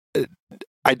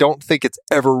 I don't think it's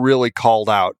ever really called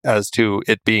out as to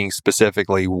it being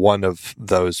specifically one of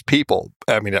those people.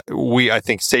 I mean, I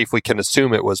think safely can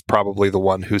assume it was probably the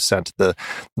one who sent the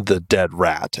dead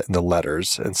rat and the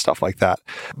letters and stuff like that.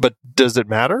 But does it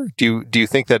matter? Do you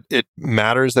think that it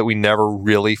matters that we never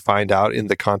really find out in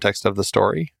the context of the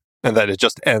story? And that it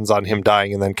just ends on him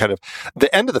dying, and then kind of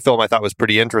the end of the film I thought was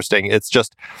pretty interesting. It's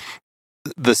just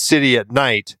the city at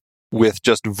night with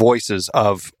just voices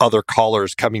of other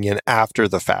callers coming in after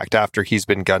the fact, after he's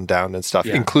been gunned down and stuff,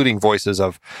 including voices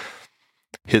of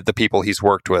the people he's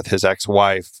worked with, his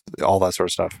ex-wife, all that sort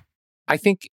of stuff. I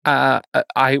think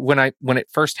when it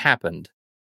first happened,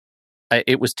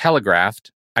 it was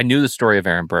telegraphed. I knew the story of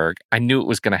Ehrenberg. I knew it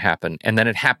was going to happen, and then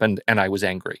it happened, and I was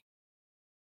angry.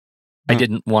 I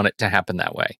didn't want it to happen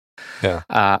that way. Yeah.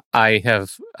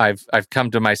 I've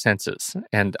come to my senses,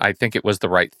 and I think it was the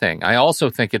right thing. I also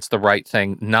think it's the right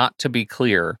thing not to be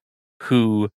clear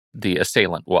who the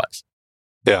assailant was.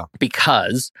 Yeah.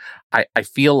 Because I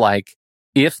feel like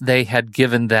if they had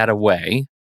given that away,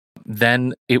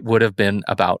 then it would have been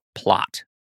about plot.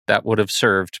 That would have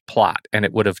served plot, and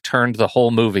it would have turned the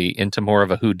whole movie into more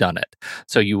of a whodunit.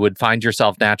 So you would find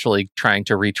yourself naturally trying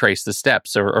to retrace the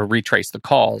steps or retrace the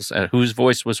calls. Whose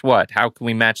voice was what? How can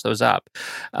we match those up?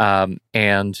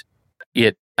 And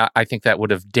I think that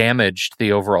would have damaged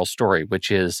the overall story,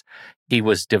 which is he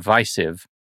was divisive.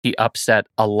 He upset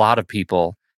a lot of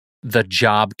people. The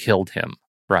job killed him,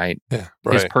 right? Yeah,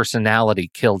 right. His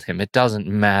personality killed him. It doesn't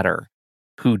matter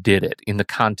who did it in the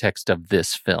context of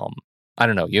this film. I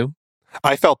don't know, you?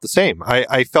 I felt the same.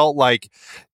 I felt like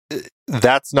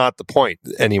that's not the point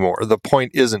anymore. The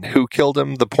point isn't who killed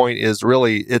him. The point is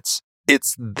really it's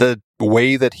the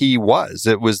way that he was.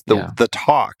 It was the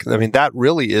talk. I mean, that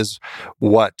really is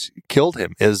what killed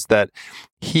him, is that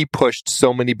he pushed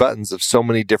so many buttons of so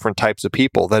many different types of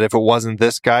people that if it wasn't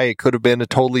this guy, it could have been a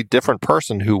totally different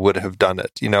person who would have done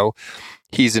it. You know,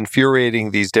 he's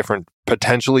infuriating these different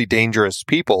potentially dangerous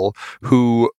people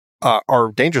who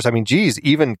are dangerous. I mean, geez,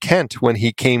 even Kent, when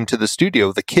he came to the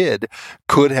studio, the kid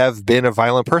could have been a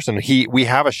violent person. We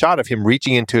have a shot of him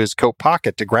reaching into his coat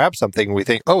pocket to grab something. And we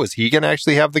think, oh, is he going to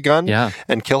actually have the gun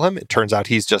and kill him? It turns out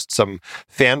he's just some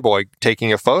fanboy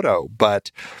taking a photo,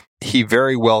 but he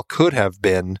very well could have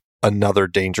been another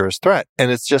dangerous threat.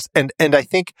 And it's just, and I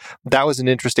think that was an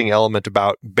interesting element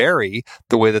about Barry,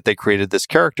 the way that they created this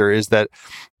character, is that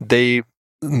they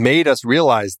made us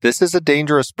realize this is a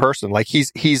dangerous person. Like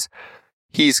he's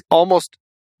almost,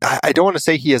 I don't want to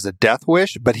say he has a death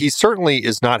wish, but he certainly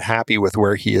is not happy with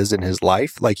where he is in his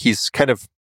life. Like he's kind of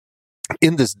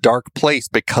in this dark place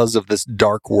because of this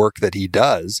dark work that he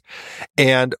does.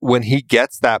 And when he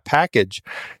gets that package,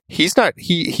 he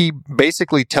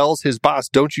basically tells his boss,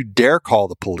 don't you dare call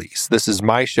the police. This is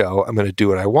my show. I'm going to do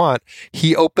what I want.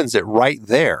 He opens it right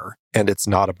there. And it's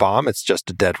not a bomb, it's just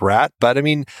a dead rat. But I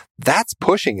mean, that's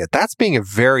pushing it. That's being a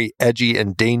very edgy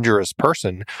and dangerous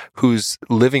person who's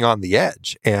living on the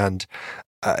edge. And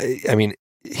I mean,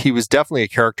 he was definitely a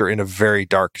character in a very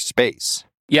dark space.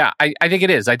 Yeah, I think it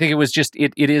is. I think it was just,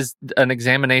 it is an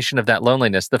examination of that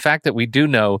loneliness. The fact that we do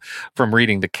know from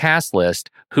reading the cast list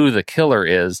who the killer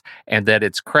is, and that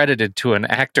it's credited to an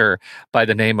actor by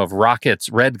the name of Rockets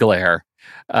Redglare,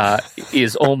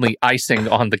 is only icing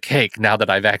on the cake now that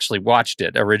I've actually watched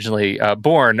it. Originally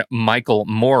born Michael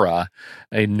Mora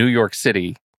in New York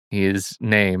City. His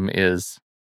name is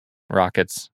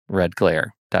Rockets Redglare.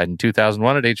 Died in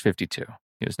 2001 at age 52.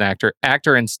 He was an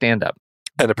actor and stand-up.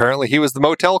 And apparently he was the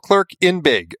motel clerk in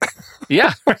Big.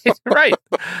 Yeah, right.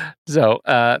 So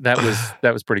that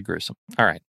was pretty gruesome. All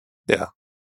right. Yeah.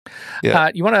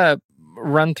 You want to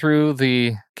run through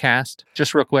the cast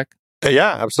just real quick?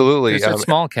 Yeah, absolutely. It's a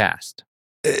small cast.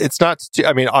 It's not,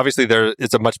 I mean, obviously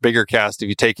it's a much bigger cast if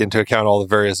you take into account all the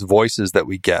various voices that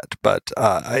we get, but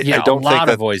I don't think a lot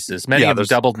of voices. Many of them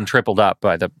doubled and tripled up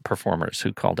by the performers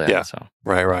who called in. Yeah, so.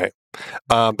 Right.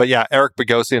 But yeah, Eric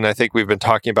Bogosian, I think we've been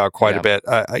talking about quite a bit.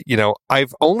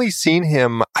 I've only seen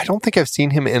him, I don't think I've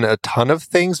seen him in a ton of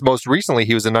things. Most recently,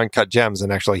 he was in Uncut Gems,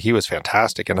 and actually he was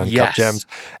fantastic in Uncut Gems.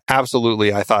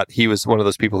 Absolutely. I thought he was one of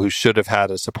those people who should have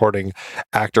had a supporting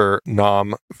actor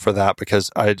nom for that, because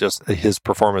his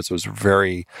performance was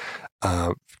very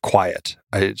quiet.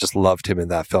 I just loved him in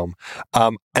that film.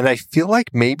 And I feel like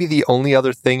maybe the only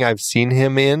other thing I've seen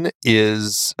him in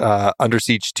is Under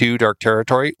Siege 2, Dark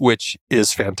Territory, which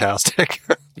is fantastic.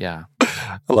 Yeah.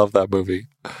 I love that movie.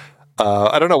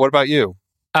 I don't know. What about you?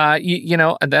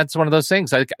 That's one of those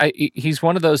things. He's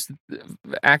one of those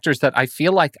actors that I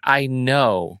feel like I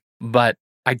know, but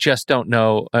I just don't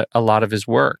know a lot of his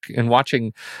work. And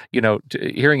watching,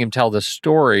 hearing him tell the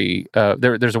story,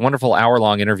 there's a wonderful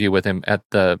hour-long interview with him at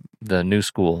the New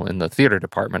School in the theater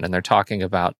department, and they're talking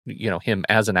about, him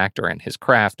as an actor and his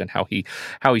craft and how he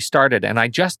started. And I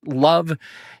just love,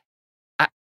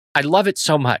 I love it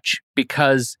so much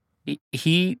because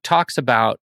he talks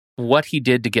about what he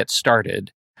did to get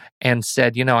started and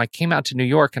said, I came out to New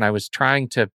York and I was trying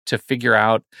to figure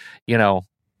out,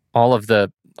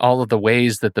 all of the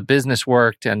ways that the business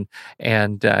worked, and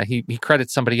he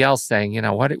credits somebody else saying,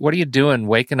 what are you doing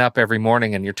waking up every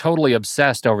morning and you're totally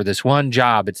obsessed over this one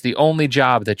job? It's the only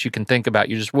job that you can think about.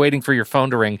 You're just waiting for your phone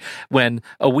to ring, when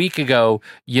a week ago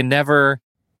you never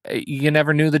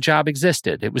knew the job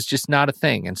existed. It was just not a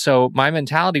thing. And so my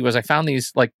mentality was, I found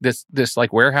these this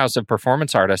warehouse of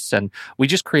performance artists, and we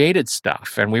just created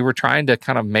stuff, and we were trying to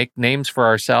kind of make names for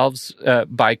ourselves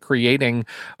by creating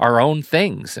our own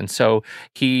things. And so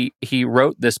he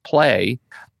wrote this play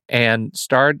and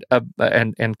starred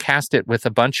and cast it with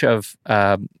a bunch of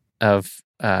Latin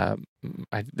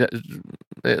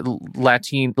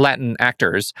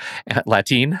actors.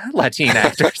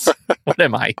 What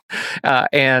am I?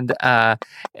 And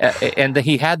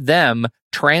he had them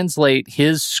translate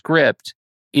his script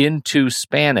into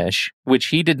Spanish, which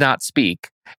he did not speak,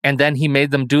 and then he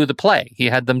made them do the play. He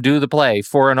had them do the play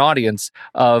for an audience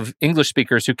of English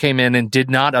speakers who came in and did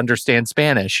not understand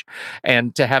Spanish,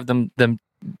 and to have them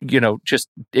just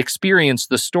experience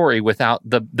the story without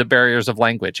the barriers of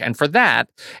language. And for that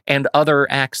and other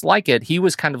acts like it, he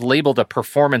was kind of labeled a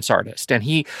performance artist. And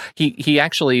he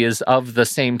actually is of the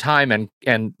same time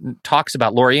and talks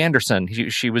about Laurie Anderson.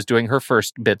 She was doing her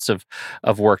first bits of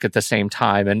work at the same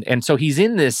time. And so he's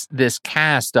in this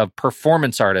cast of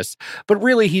performance artists, but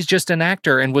really he's just an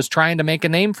actor and was trying to make a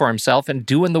name for himself and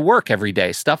doing the work every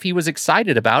day. Stuff he was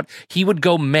excited about, he would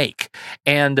go make.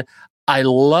 And I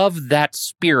love that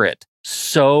spirit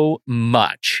so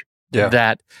much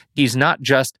that he's not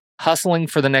just hustling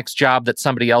for the next job that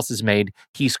somebody else has made,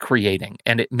 he's creating.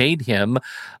 And it made him,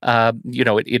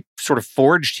 it sort of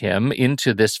forged him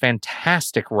into this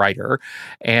fantastic writer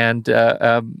and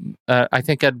I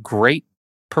think a great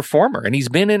performer. And he's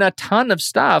been in a ton of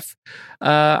stuff.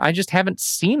 I just haven't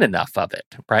seen enough of it,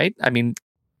 right? I mean,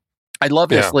 I love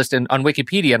this list on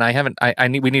Wikipedia,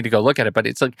 and we need to go look at it, but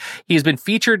it's like he's been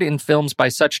featured in films by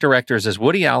such directors as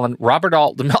Woody Allen, Robert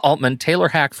Altman, Taylor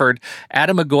Hackford,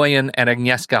 Adam Egoyan, and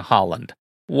Agnieszka Holland.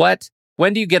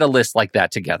 When do you get a list like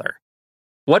that together?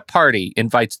 What party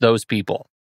invites those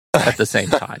people at the same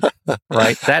time?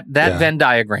 Right? That Venn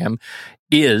diagram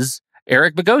is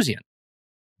Eric Bogosian.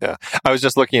 Yeah, I was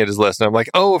just looking at his list, and I'm like,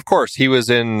 oh, of course, he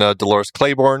was in Dolores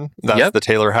Claiborne. That's the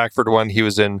Taylor Hackford one. He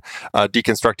was in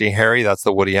Deconstructing Harry. That's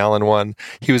the Woody Allen one.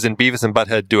 He was in Beavis and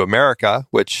Butthead Do America,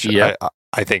 which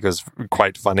I think was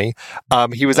quite funny.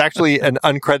 He was actually an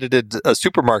uncredited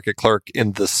supermarket clerk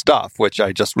in The Stuff, which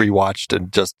I just rewatched,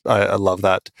 and I love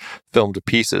that film to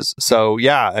pieces. So,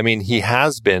 yeah, I mean, he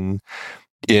has been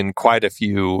in quite a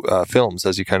few films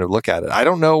as you kind of look at it. I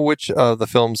don't know which of the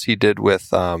films he did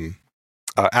with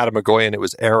Adam Egoyan. It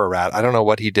was Ararat. I don't know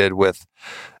what he did with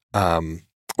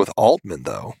Altman,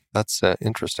 though. That's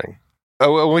interesting.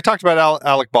 When we talked about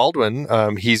Alec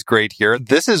Baldwin, he's great here.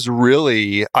 This is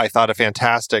really, I thought, a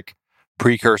fantastic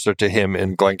precursor to him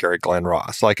in Glengarry Glen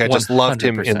Ross. Like, I just 100%. Loved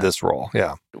him in this role.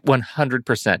 Yeah.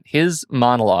 100%. His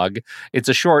monologue, it's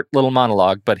a short little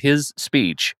monologue, but his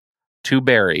speech to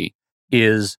Barry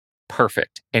is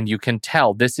perfect. And you can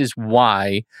tell this is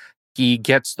why he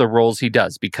gets the roles he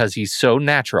does, because he's so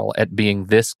natural at being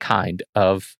this kind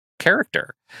of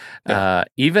character. Yeah.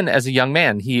 Even as a young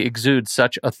man, he exudes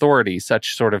such authority,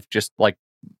 such sort of just like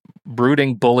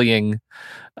brooding, bullying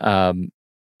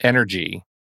energy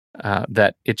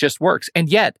that it just works. And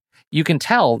yet, you can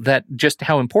tell that just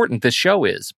how important this show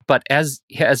is. But as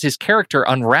his character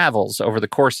unravels over the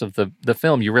course of the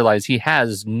film, you realize he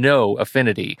has no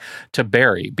affinity to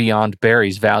Barry beyond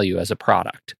Barry's value as a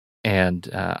product. And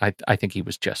I think he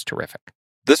was just terrific.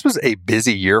 This was a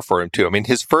busy year for him, too. I mean,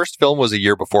 his first film was a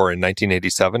year before in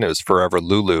 1987. It was Forever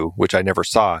Lulu, which I never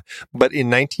saw. But in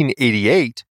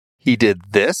 1988, he did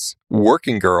this,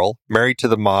 Working Girl, Married to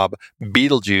the Mob,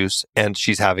 Beetlejuice, and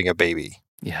She's Having a Baby.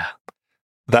 Yeah.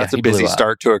 That's a busy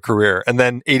start to a career. And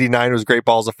then 89 was Great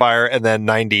Balls of Fire, and then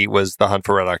 90 was The Hunt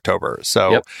for Red October.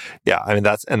 So, yeah, I mean,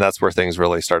 that's where things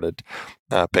really started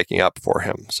picking up for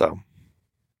him. So,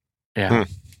 yeah.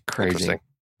 Crazy.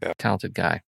 Yeah. Talented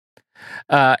guy.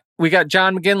 We got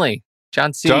John McGinley.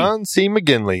 John C.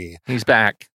 McGinley. He's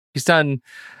back. He's done,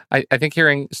 I think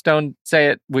hearing Stone say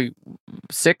it,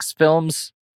 6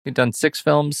 films. He's done 6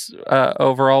 films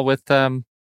overall with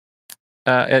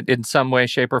in some way,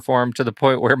 shape, or form, to the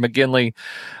point where McGinley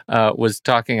was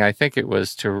talking, I think it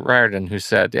was to Riordan, who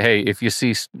said, hey, if you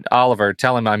see Oliver,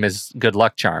 tell him I'm his good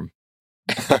luck charm.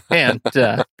 And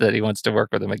that he wants to work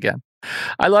with him again.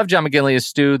 I love John McGinley as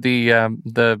Stu, the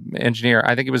engineer.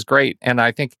 I think it was great, and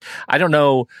I don't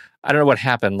know what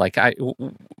happened. Like I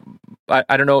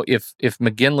don't know if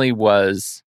McGinley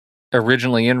was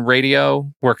originally in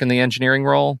radio, working the engineering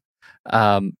role,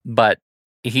 but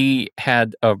he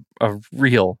had a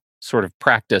real sort of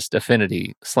practiced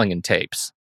affinity slinging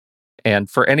tapes. And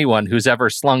for anyone who's ever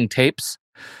slung tapes,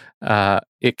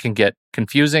 it can get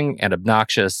confusing and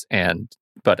obnoxious,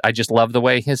 but I just love the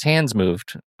way his hands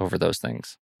moved over those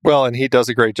things. Well, and he does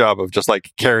a great job of just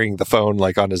like carrying the phone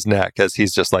like on his neck as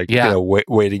he's just like,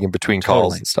 waiting in between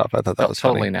calls and stuff. I thought that was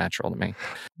totally funny. Natural to me.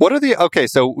 What are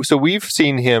so we've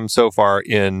seen him so far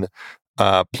in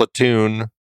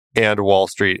Platoon and Wall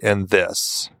Street and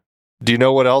this. Do you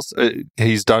know what else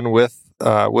he's done with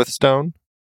Stone?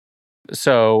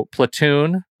 So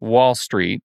Platoon, Wall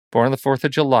Street, Born on the 4th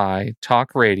of July,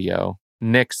 Talk Radio,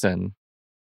 Nixon,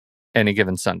 Any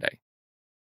Given Sunday.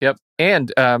 Yep.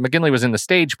 And McGinley was in the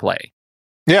stage play.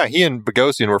 Yeah, he and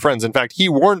Bogosian were friends. In fact, he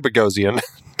warned Bogosian.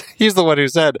 He's the one who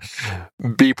said,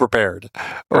 be prepared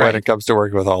when it comes to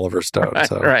working with Oliver Stone.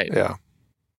 Right. Yeah.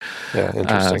 Yeah,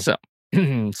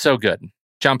 interesting. So good.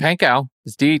 John Pankow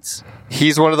it's Dietz.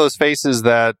 He's one of those faces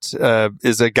that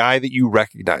is a guy that you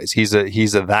recognize. He's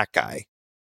a that guy.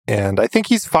 And I think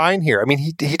he's fine here. I mean,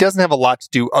 he doesn't have a lot to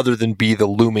do other than be the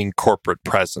looming corporate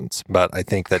presence, but I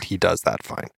think that he does that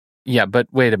fine. Yeah, but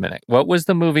wait a minute. What was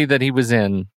the movie that he was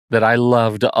in that I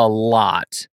loved a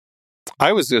lot?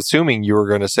 I was assuming you were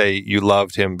going to say you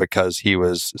loved him because he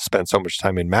spent so much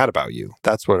time in Mad About You.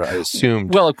 That's what I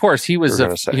assumed. Well, of course, he was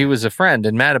a friend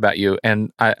in Mad About You,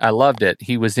 and I loved it.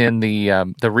 He was in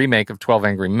the remake of 12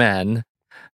 Angry Men.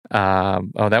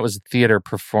 That was a theater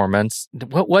performance.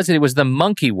 What was it? It was the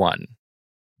monkey one.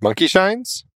 Monkey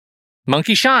Shines?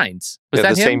 Monkey Shines. Was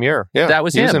that the him? same year. Yeah, that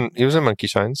was him. He was in Monkey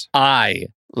Shines. I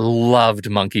loved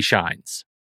Monkey Shines.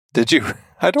 Did you?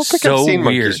 I don't think I've seen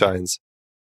Monkey Shines.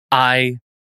 I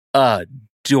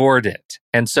adored it.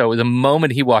 And so the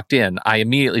moment he walked in, I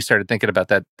immediately started thinking about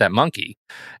that monkey.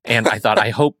 And I thought, I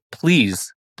hope,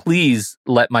 please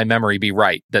let my memory be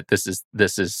right that this is the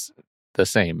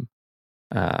same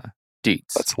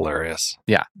Dietz. That's hilarious.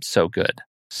 Yeah, so good.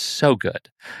 So good.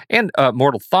 And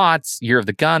Mortal Thoughts, Year of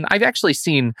the Gun. I've actually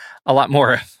seen a lot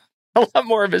more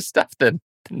of his stuff than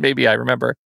maybe I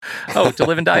remember. Oh, To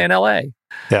Live and Die in L.A.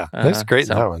 Yeah, that's great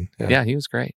in that one. Yeah, he was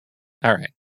great. All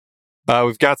right.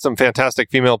 We've got some fantastic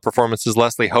female performances.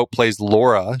 Leslie Hope plays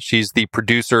Laura. She's the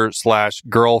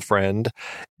producer/girlfriend.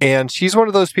 And she's one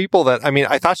of those people that, I mean,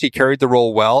 I thought she carried the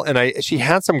role well. And she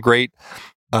had some great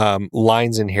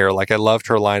lines in here. Like I loved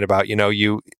her line about,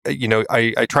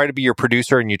 I try to be your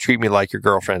producer and you treat me like your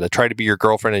girlfriend. I try to be your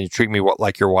girlfriend and you treat me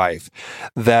like your wife.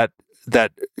 That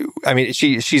I mean,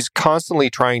 she's constantly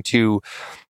trying to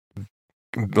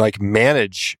like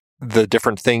manage the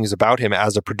different things about him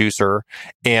as a producer,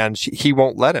 and he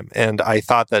won't let him. And I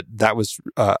thought that was,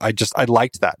 I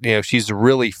liked that. She's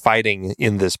really fighting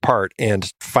in this part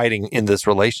and fighting in this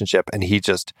relationship. And he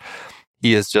is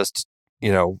just,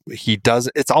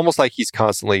 it's almost like he's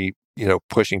constantly,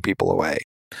 pushing people away.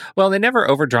 Well, they never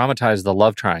over-dramatized the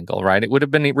love triangle, right? It would have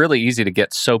been really easy to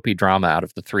get soapy drama out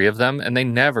of the three of them, and they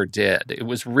never did. It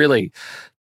was really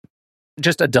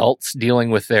just adults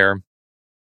dealing with their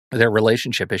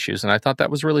relationship issues, and I thought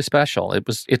that was really special.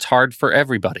 It's hard for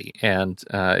everybody, and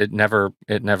it never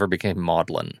became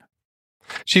maudlin.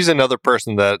 She's another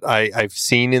person that I've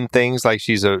seen in things, like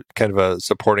she's a kind of a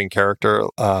supporting character,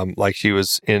 like she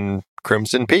was in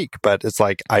Crimson Peak, but it's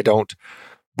like I don't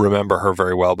remember her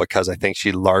very well because I think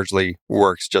she largely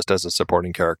works just as a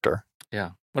supporting character. Yeah.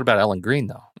 What about Ellen Greene,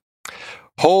 though?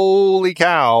 Holy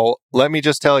cow. Let me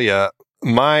just tell you,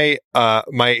 my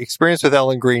experience with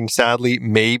Ellen Greene sadly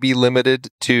may be limited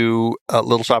to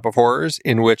Little Shop of Horrors,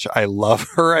 in which I love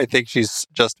her. I think she's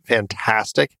just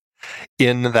fantastic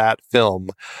in that film.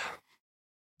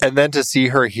 And then to see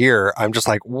her here, I'm just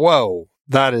like, whoa,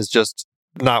 that is just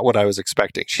not what I was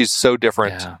expecting. She's so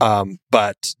different,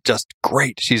 but just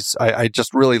great. I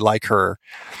just really like her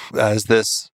as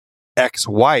this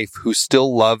ex-wife who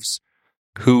still loves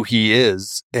who he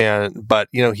is, but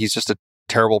he's just a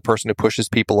terrible person who pushes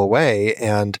people away.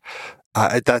 And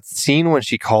that scene when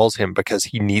she calls him because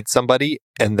he needs somebody,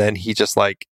 and then he just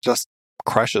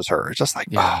crushes her. It's just like,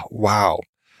 oh, wow.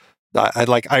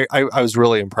 I was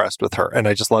really impressed with her, and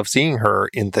I just love seeing her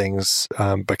in things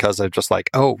because I'm just like,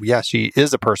 oh yeah, she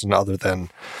is a person other than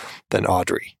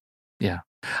Audrey. Yeah.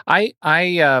 I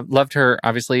loved her,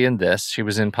 obviously, in this. She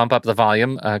was in Pump Up the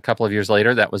Volume a couple of years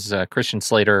later. That was Christian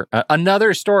Slater.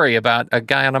 Another story about a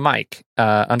guy on a mic,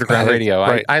 Underground Radio.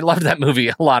 Right. I loved that movie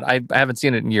a lot. I haven't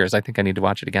seen it in years. I think I need to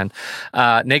watch it again.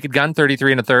 Naked Gun,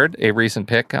 33 1/3, a recent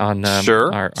pick on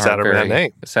our Saturday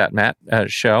very Sat Matt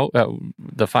show,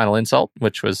 The Final Insult,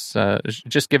 which was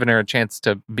just giving her a chance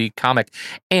to be comic.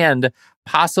 And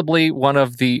possibly one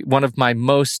of my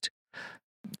most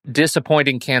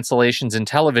disappointing cancellations in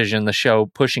television, the show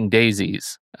Pushing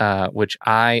Daisies, which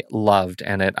I loved,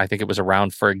 and I think it was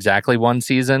around for exactly one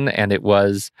season, and it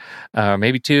was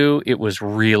maybe two. It was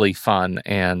really fun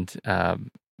and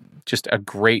just a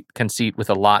great conceit with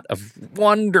a lot of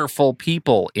wonderful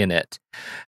people in it.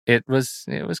 It was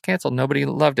canceled. Nobody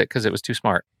loved it because it was too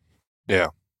smart. Yeah.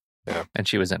 And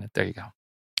she was in it. There you go.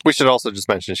 We should also just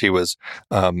mention she was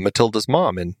Matilda's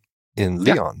mom in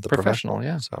Leon, the Professional.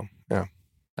 Yeah. So yeah.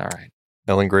 All right.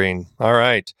 Ellen Greene. All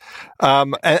right.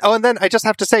 And then I just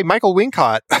have to say, Michael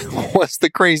Wincott was the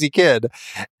crazy kid.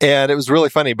 And it was really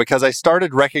funny because I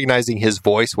started recognizing his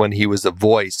voice when he was a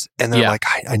voice. And then I'm like,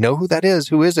 I know who that is.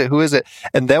 Who is it?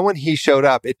 And then when he showed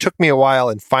up, it took me a while.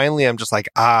 And finally, I'm just like,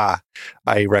 I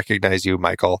recognize you,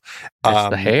 Michael. It's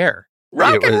the hair.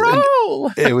 Rock and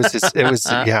roll. It was, he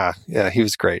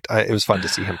was great. It was fun to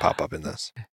see him pop up in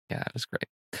this. Yeah, it was great.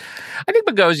 I think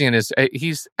Bogosian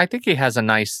I think he has a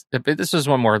nice, this is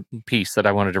one more piece that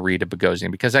I wanted to read of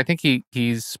Bogosian, because I think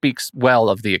he speaks well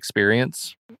of the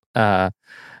experience.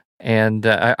 And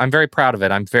I'm very proud of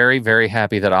it. I'm very, very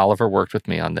happy that Oliver worked with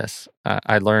me on this.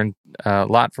 I learned a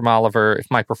lot from Oliver. If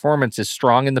my performance is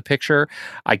strong in the picture,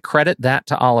 I credit that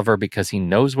to Oliver because he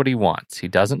knows what he wants. He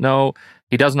doesn't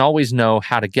always know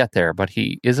how to get there, but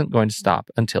he isn't going to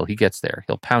stop until he gets there.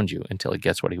 He'll pound you until he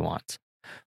gets what he wants.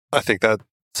 I think that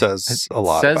says a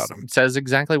lot about him. Says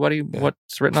exactly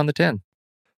what's written on the tin.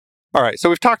 All right, so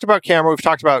we've talked about camera, we've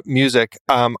talked about music.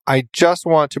 I just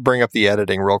want to bring up the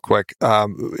editing real quick.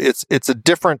 It's a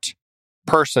different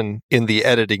person in the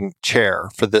editing chair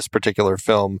for this particular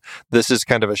film. This is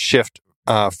kind of a shift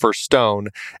for Stone,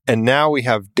 and now we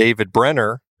have David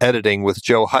Brenner editing with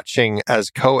Joe Hutching as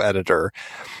co-editor.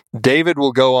 David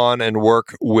will go on and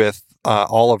work with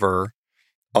Oliver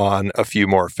on a few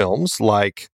more films,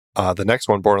 like the next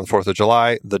one, Born on the 4th of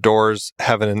July, The Doors,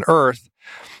 Heaven and Earth.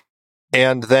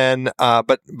 And then,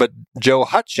 but Joe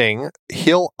Hutching,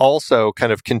 he'll also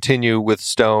kind of continue with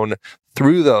Stone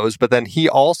through those, but then he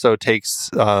also takes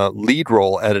lead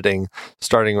role editing,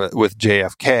 starting with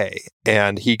JFK.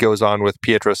 And he goes on with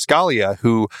Pietro Scalia,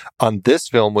 who on this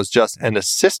film was just an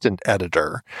assistant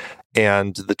editor.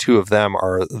 And the two of them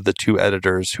are the two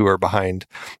editors who are behind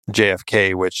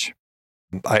JFK, which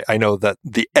I know that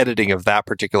the editing of that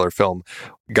particular film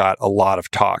got a lot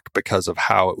of talk because of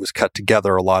how it was cut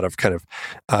together, a lot of kind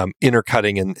of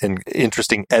intercutting and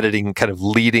interesting editing kind of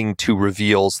leading to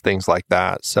reveals, things like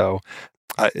that. So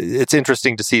it's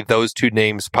interesting to see those two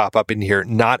names pop up in here,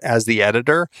 not as the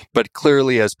editor, but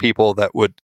clearly as people that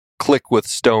would click with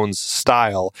Stone's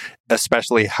style,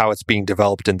 especially how it's being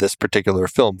developed in this particular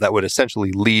film, that would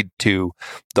essentially lead to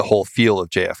the whole feel of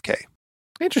JFK.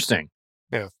 Interesting.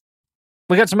 Yeah.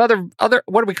 We got some other,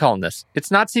 what are we calling this?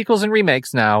 It's not sequels and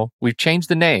remakes now. We've changed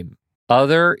the name.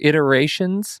 Other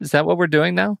iterations? Is that what we're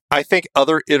doing now? I think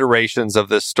other iterations of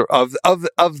this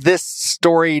of this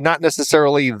story, not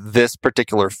necessarily this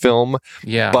particular film,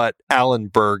 but Alan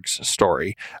Berg's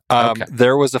story.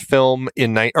 There was a film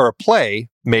or a play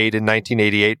made in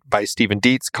 1988 by Stephen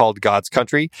Dietz called God's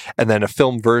Country, and then a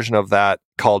film version of that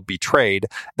called Betrayed,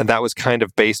 and that was kind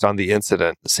of based on the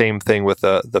incident. Same thing with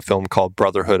the film called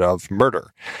Brotherhood of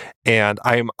Murder. And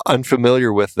I'm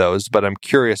unfamiliar with those, but I'm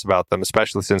curious about them,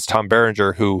 especially since Tom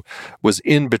Berenger, who was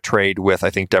in Betrayed with, I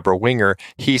think, Deborah Winger,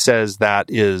 he says that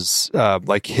is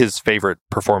like his favorite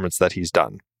performance that he's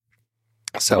done.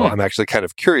 So I'm actually kind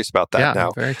of curious about that now.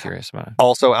 I'm very curious about it.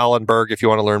 Also, Alan Berg, if you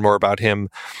want to learn more about him,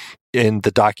 in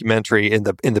the documentary, in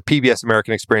the PBS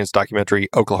American Experience documentary,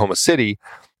 Oklahoma City,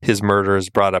 his murder is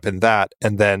brought up in that.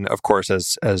 And then, of course,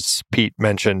 as Pete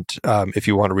mentioned, if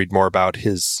you want to read more about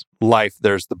his life,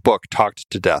 there's the book Talked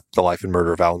to Death, The Life and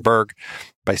Murder of Alan Berg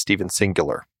by Stephen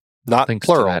Singular. Not links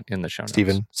plural. To that in the show notes.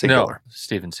 Stephen Singular. No,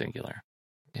 Stephen Singular.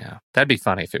 Yeah. That'd be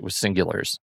funny if it was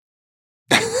singulars.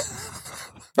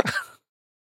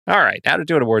 All right. Now to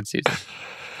do an award season.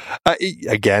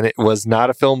 Again, it was not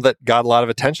a film that got a lot of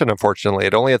attention, unfortunately.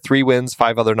 It only had 3 wins,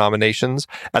 5 other nominations.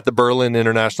 At the Berlin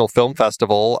International Film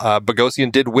Festival,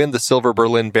 Bogosian did win the Silver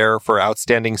Berlin Bear for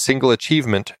Outstanding Single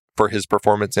Achievement for his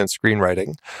performance and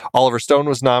screenwriting. Oliver Stone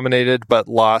was nominated, but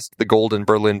lost the Golden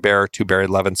Berlin Bear to Barry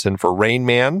Levinson for Rain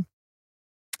Man.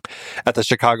 At the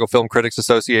Chicago Film Critics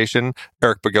Association,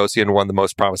 Eric Bogosian won the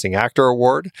Most Promising Actor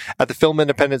award. At the Film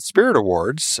Independent Spirit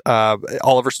Awards,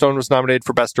 Oliver Stone was nominated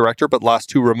for Best Director, but lost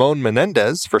to Ramon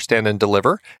Menendez for Stand and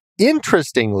Deliver.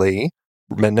 Interestingly,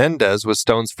 Menendez was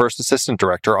Stone's first assistant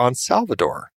director on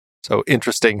Salvador. So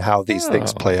interesting how these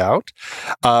things play out.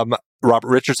 Robert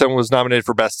Richardson was nominated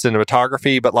for Best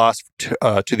Cinematography, but lost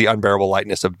to The Unbearable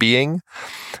Lightness of Being.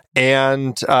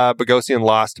 And Bogosian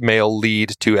lost male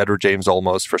lead to Edward James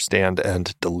Olmos for Stand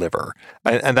and Deliver.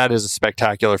 And that is a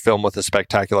spectacular film with a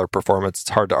spectacular performance.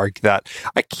 It's hard to argue that.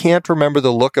 I can't remember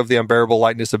the look of The Unbearable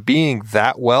Lightness of Being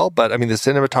that well, but I mean, the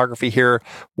cinematography here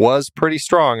was pretty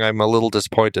strong. I'm a little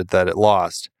disappointed that it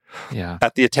lost. Yeah.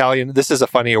 At the Italian, this is a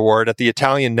funny award, at the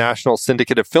Italian National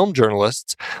Syndicate of Film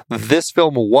Journalists, this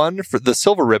film won for the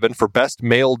Silver Ribbon for Best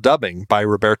Male Dubbing by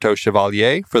Roberto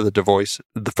Chevalier for the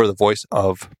voice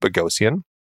of Bogosian.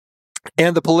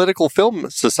 And the Political Film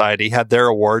Society had their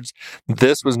awards.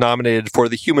 This was nominated for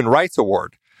the Human Rights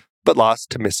Award, but lost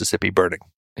to Mississippi Burning.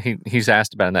 He's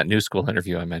asked about in that New School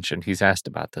interview I mentioned. He's asked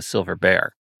about the Silver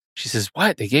Bear. She says,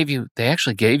 "What? They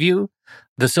actually gave you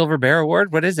the Silver Bear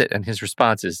Award? What is it?" And his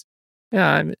response is,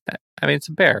 "Yeah, I mean, it's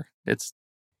a bear. It's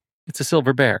a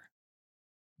silver bear."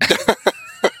 I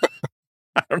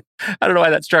don't know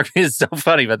why that struck me as so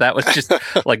funny, but that was just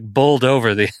like bowled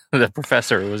over the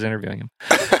professor who was interviewing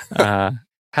him.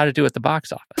 how to do at the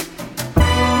box office.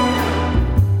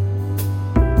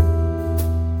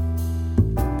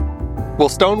 Well,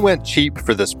 Stone went cheap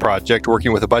for this project,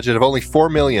 working with a budget of only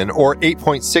 $4 million or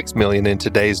 $8.6 million in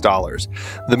today's dollars.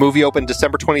 The movie opened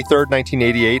December 23rd,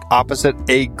 1988, opposite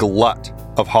a glut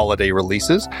of holiday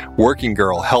releases. Working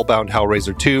Girl, Hellbound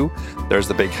Hellraiser 2, there's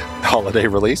the big holiday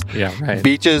release. Yeah, right.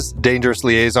 Beaches, Dangerous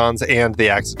Liaisons, and The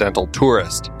Accidental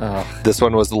Tourist. This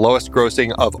one was the lowest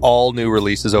grossing of all new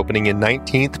releases, opening in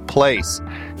 19th place.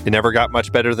 It never got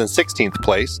much better than 16th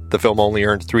place. The film only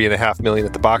earned $3.5 million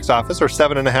at the box office, or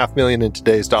 $7.5 million in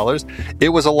today's dollars. It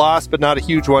was a loss, but not a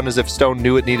huge one, as if Stone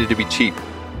knew it needed to be cheap.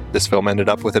 This film ended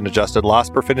up with an adjusted loss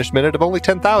per finished minute of only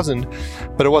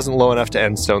 $10,000, but it wasn't low enough to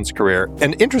end Stone's career.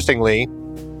 And interestingly,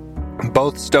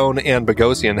 both Stone and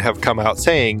Bogosian have come out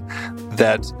saying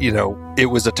that, it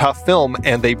was a tough film,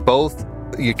 and they both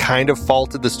kind of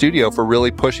faulted the studio for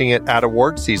really pushing it at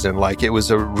award season. Like, it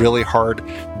was a really hard,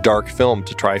 dark film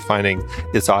to try finding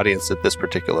its audience at this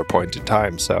particular point in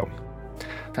time. So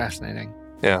fascinating.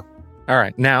 Yeah. All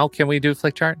right. Now, can we do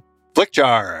Flick Chart? Flick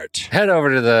Chart. Head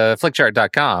over to the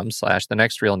flickchart.com/the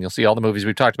next reel and you'll see all the movies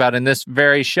we've talked about in this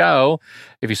very show.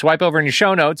 If you swipe over in your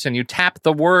show notes and you tap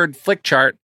the word Flick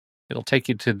Chart, it'll take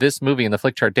you to this movie in the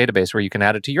Flick Chart database where you can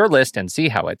add it to your list and see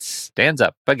how it stands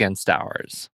up against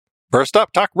ours. First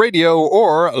up, Talk Radio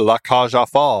or La Cage aux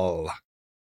Folles.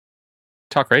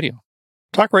 Talk Radio.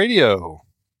 Talk Radio.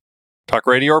 Talk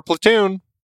Radio or Platoon.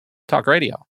 Talk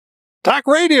Radio. Talk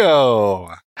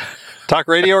Radio. Talk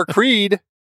Radio or Creed.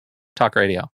 Talk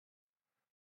Radio.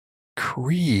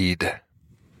 Creed.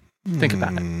 Think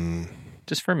about it.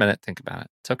 Just for a minute, think about it.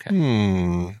 It's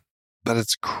okay. But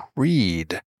it's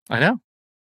Creed. I know.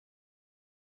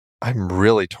 I'm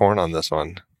really torn on this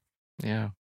one. Yeah.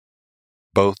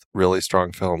 Both really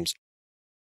strong films.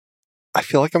 I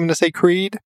feel like I'm going to say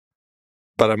Creed,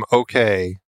 but I'm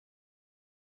okay.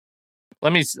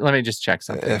 Let me just check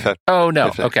something.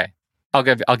 Okay.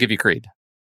 I'll give you Creed.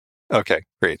 Okay,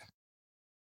 Creed.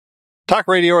 Talk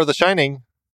Radio or The Shining.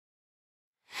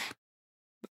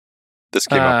 This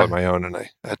came up on my own, and I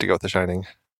had to go with The Shining.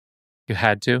 You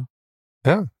had to?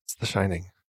 Yeah, it's The Shining.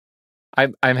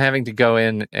 I'm having to go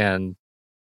in and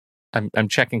I'm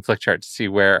checking Flickchart to see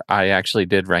where I actually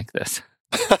did rank this.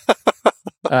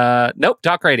 Nope,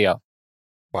 Talk Radio.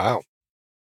 Wow.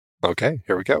 Okay,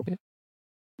 here we go.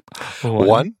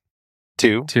 1,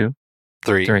 2,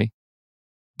 3.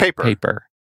 Paper.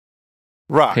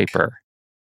 Rock. Paper.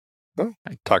 Oh,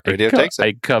 Talk Radio takes it.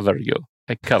 I cover you.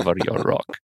 I cover your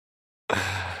rock.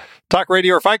 Talk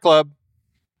Radio or Fight Club?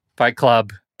 Fight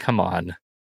Club. Come on.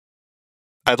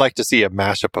 I'd like to see a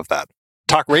mashup of that.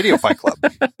 Talk Radio Fight Club.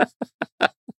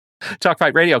 Talk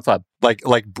Fight Radio Club. Like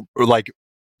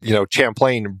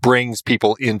Champlain brings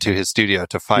people into his studio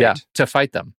to fight. Yeah, to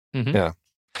fight them. Mm-hmm. Yeah.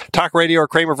 Talk Radio or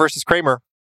Kramer versus Kramer?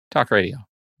 Talk Radio.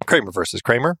 Kramer versus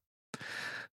Kramer.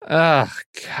 Oh,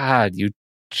 God, you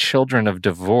children of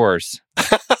divorce.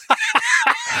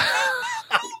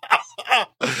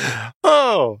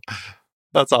 Oh,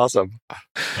 that's awesome.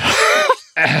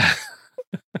 All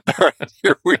right,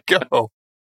 here we go.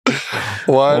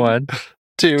 1,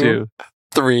 2,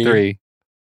 3.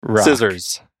 Rock.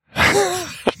 Scissors.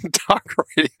 Talk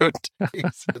Radio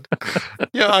takes it.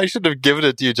 Yeah, I should have given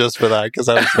it to you just for that because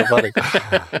that was so funny.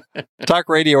 Talk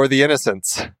Radio or The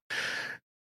Innocents?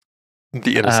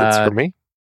 The Innocents for me.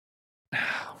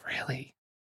 Oh, really?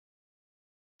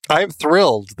 I am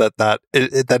thrilled that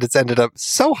it's ended up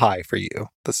so high for you.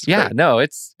 This is great. No,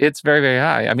 it's very, very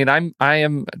high. I mean, I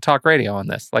am Talk Radio on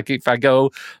this. Like, if I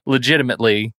go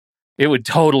legitimately, it would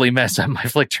totally mess up my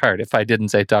Flick Chart if I didn't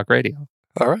say Talk Radio.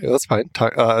 All right, that's fine.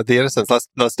 The Innocents.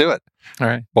 Let's do it. All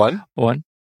right. 1,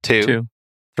 2,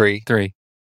 3.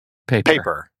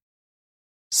 Paper.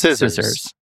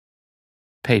 Scissors.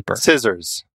 Paper.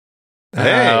 Scissors.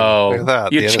 Hey, look at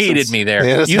that. You cheated me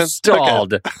there. You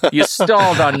stalled. You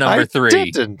stalled on number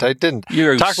 3. I didn't.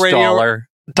 You're a staller.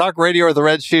 Talk Radio or The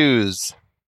Red Shoes?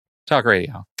 Talk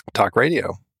Radio. Talk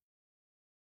Radio.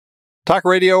 Talk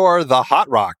Radio or The Hot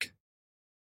Rock?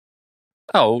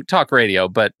 Oh, Talk Radio,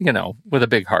 but, with a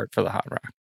big heart for the Hot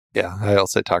Rock. Yeah, I'll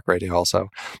say Talk Radio also.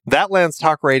 That lands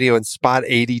Talk Radio in spot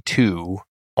 82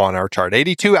 on our chart.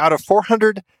 82 out of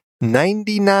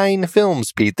 499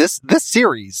 films, Pete. This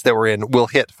series that we're in will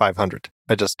hit 500.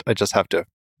 I just have to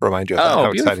remind you of that,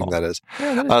 how beautiful. exciting that is.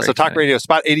 Yeah, that is so Talk Radio,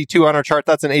 spot 82 on our chart.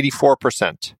 That's an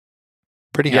 84%.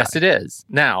 Pretty high. Yes, it is.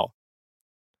 Now,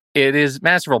 it is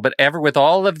masterful, but with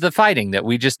all of the fighting that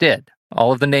we just did,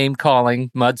 all of the name calling,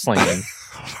 mudslinging,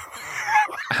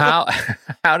 how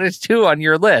did it do on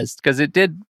your list? Because it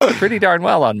did pretty darn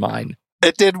well on mine.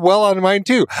 It did well on mine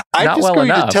too. I'm going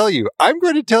to tell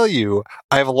you,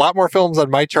 I have a lot more films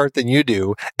on my chart than you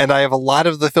do, and I have a lot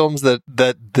of the films that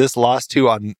this lost to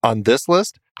on this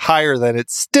list higher than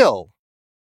it still.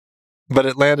 But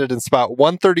it landed in spot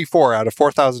 134 out of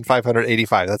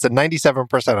 4,585. That's a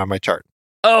 97% on my chart.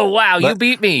 Oh, wow. You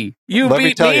beat me. Let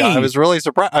me tell you, I was really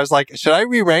surprised. I was like, should I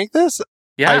re-rank this?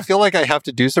 Yeah. I feel like I have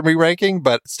to do some re-ranking,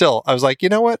 but still, I was like, you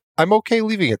know what? I'm okay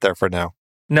leaving it there for now.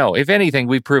 No, if anything,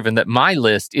 we've proven that my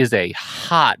list is a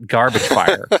hot garbage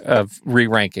fire of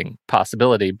re-ranking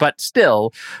possibility. But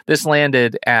still, this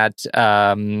landed at,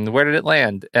 where did it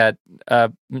land? At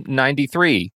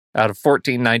 93 out of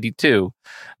 1492,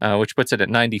 which puts it at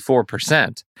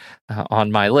 94%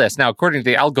 on my list. Now, according to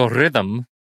the algorithm,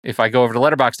 if I go over to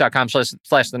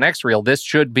letterboxd.com/the next reel, this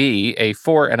should be a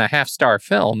 4.5-star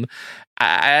film.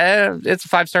 It's a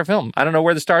 5-star film. I don't know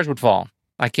where the stars would fall.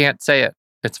 I can't say it.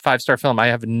 It's a 5-star film. I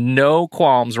have no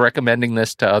qualms recommending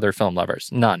this to other film lovers.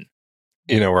 None.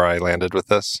 You know where I landed with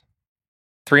this?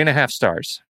 3.5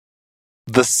 stars.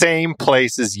 The same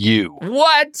place as you.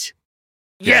 What?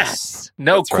 Yes.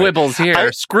 No That's quibbles right.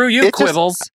 here. Screw you,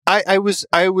 quibbles. I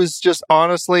was just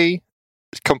honestly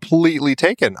completely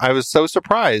taken. I was so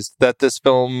surprised that this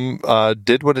film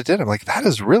did what it did. I'm like, that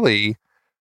is really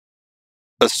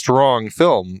a strong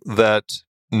film that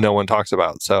no one talks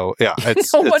about. So yeah,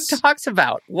 no one talks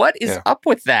about. What is up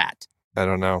with that? I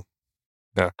don't know.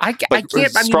 Yeah, I can't. I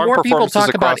mean, more people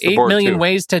talk about 8 million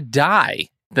ways to die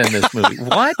than this movie.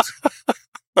 What?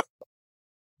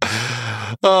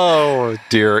 Oh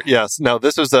dear. Yes. No,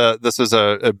 this was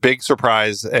a big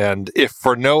surprise, and if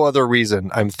for no other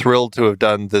reason, I'm thrilled to have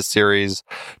done this series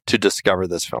to discover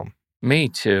this film. Me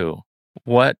too.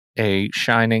 What a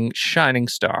shining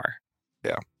star.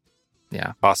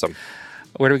 Yeah. Awesome.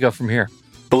 Where do we go from here?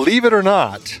 Believe it or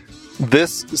not,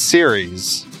 this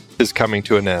series is coming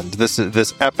to an end. This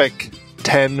epic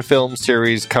 10-film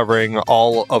series covering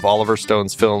all of Oliver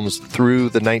Stone's films through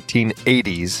the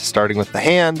 1980s, starting with The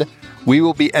Hand. We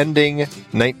will be ending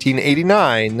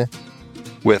 1989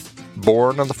 with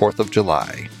Born on the 4th of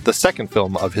July, the second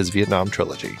film of his Vietnam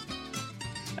trilogy.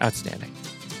 Outstanding.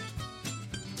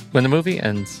 When the movie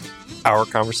ends, our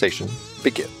conversation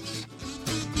begins.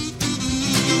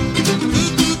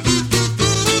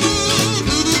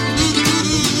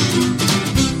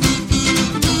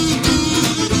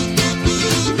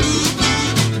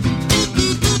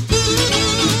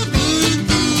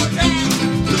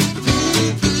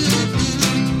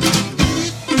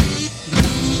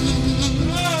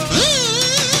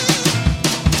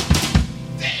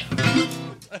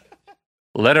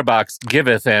 Letterboxd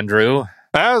giveth, Andrew.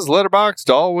 As Letterboxd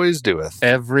always doeth.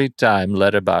 Every time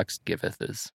Letterboxd giveth.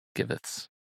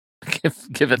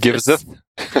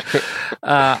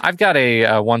 I've got a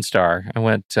 1-star. I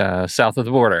went south of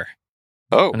the border.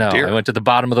 Oh, no, dear. I went to the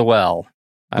bottom of the well.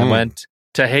 I went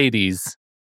to Hades.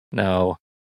 No.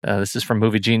 This is from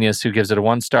Movie Genius, who gives it a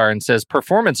 1-star and says,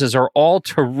 performances are all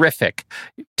terrific.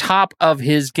 Top of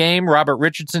his game. Robert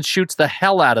Richardson shoots the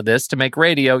hell out of this to make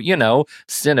radio,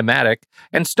 cinematic.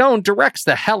 And Stone directs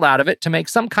the hell out of it to make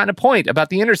some kind of point about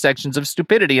the intersections of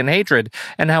stupidity and hatred,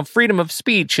 and how freedom of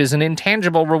speech is an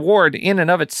intangible reward in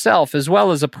and of itself, as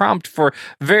well as a prompt for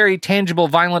very tangible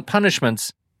violent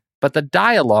punishments. But the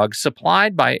dialogue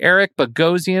supplied by Eric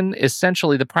Bogosian,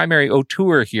 essentially the primary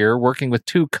auteur here, working with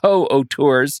 2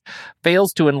 co-auteurs,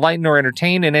 fails to enlighten or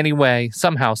entertain in any way,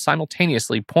 somehow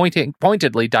simultaneously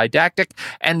pointedly didactic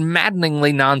and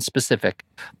maddeningly nonspecific.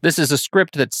 This is a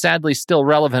script that's sadly still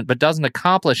relevant, but doesn't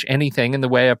accomplish anything in the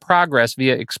way of progress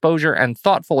via exposure and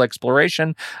thoughtful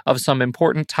exploration of some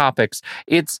important topics.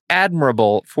 It's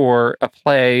admirable for a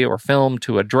play or film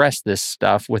to address this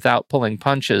stuff without pulling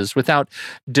punches, without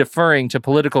deferring to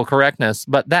political correctness,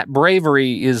 but that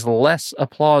bravery is less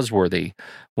applause-worthy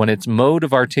when its mode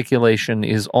of articulation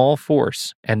is all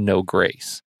force and no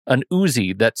grace. An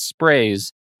Uzi that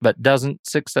sprays but doesn't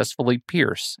successfully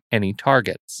pierce any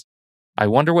targets. I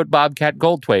wonder what Bobcat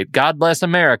Goldthwait, God bless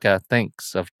America,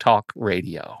 thinks of talk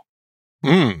radio.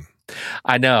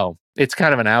 I know. It's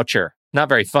kind of an oucher. Not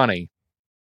very funny.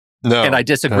 No. And I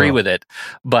disagree with it.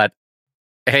 But,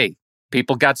 hey,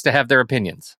 people got to have their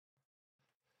opinions.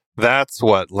 That's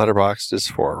what Letterboxd is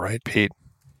for, right, Pete?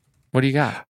 What do you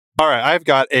got? All right, I've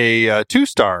got a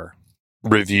 2-star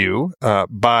review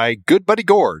by Good Buddy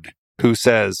Gord, who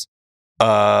says,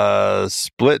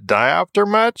 split diopter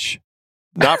much?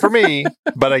 Not for me,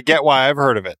 but I get why I've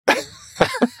heard of it.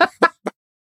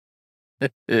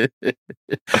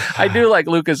 I do like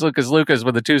Lucas with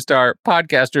the 2-star.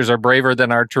 Podcasters are braver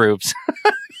than our troops.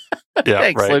 Yeah,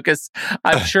 thanks, right. Lucas.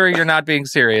 I'm sure you're not being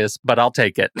serious, but I'll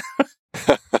take it.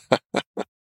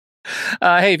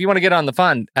 Hey, if you want to get on the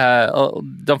fun,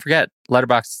 don't forget,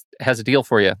 Letterboxd has a deal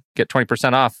for you. Get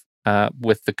 20% off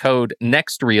with the code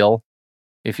NEXTREEL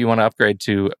if you want to upgrade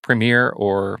to Premier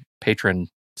or Patron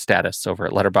status over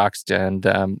at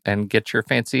Letterboxd and get your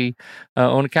fancy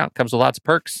own account. Comes with lots of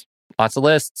perks, lots of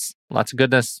lists, lots of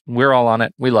goodness. We're all on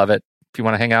it. We love it. If you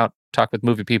want to hang out, talk with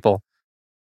movie people,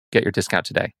 get your discount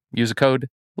today. Use a code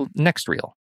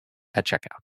NEXTREEL at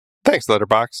checkout. Thanks,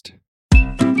 Letterboxd.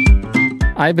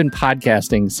 I've been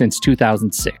podcasting since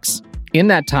 2006. In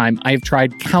that time, I've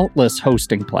tried countless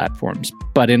hosting platforms,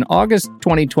 but in August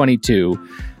 2022,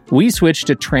 we switched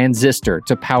to Transistor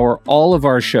to power all of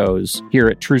our shows here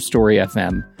at True Story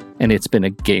FM, and it's been a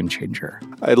game changer.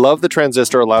 I love the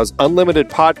Transistor allows unlimited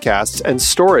podcasts and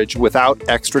storage without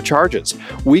extra charges.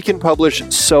 We can publish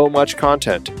so much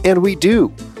content, and we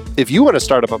do. If you want to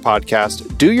start up a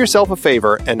podcast, do yourself a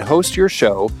favor and host your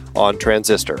show on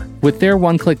Transistor. With their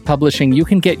one-click publishing, you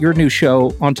can get your new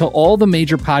show onto all the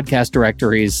major podcast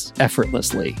directories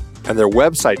effortlessly. And their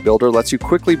website builder lets you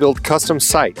quickly build custom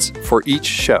sites for each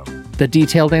show. The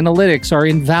detailed analytics are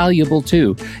invaluable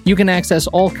too. You can access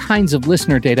all kinds of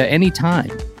listener data anytime.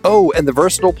 Oh, and the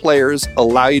versatile players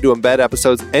allow you to embed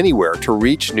episodes anywhere to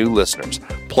reach new listeners.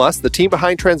 Plus, the team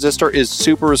behind Transistor is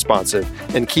super responsive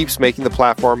and keeps making the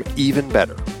platform even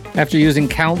better. After using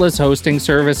countless hosting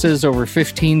services over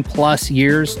 15 plus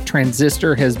years,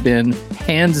 Transistor has been,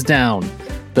 hands down,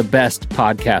 the best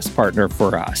podcast partner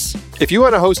for us. If you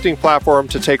want a hosting platform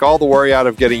to take all the worry out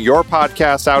of getting your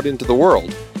podcast out into the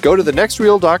world, go to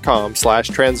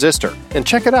thenextreel.com/transistor and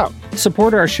check it out.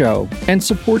 Support our show and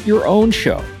support your own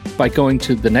show by going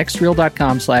to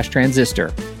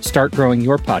thenextreel.com/transistor. Start growing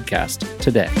your podcast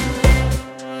today.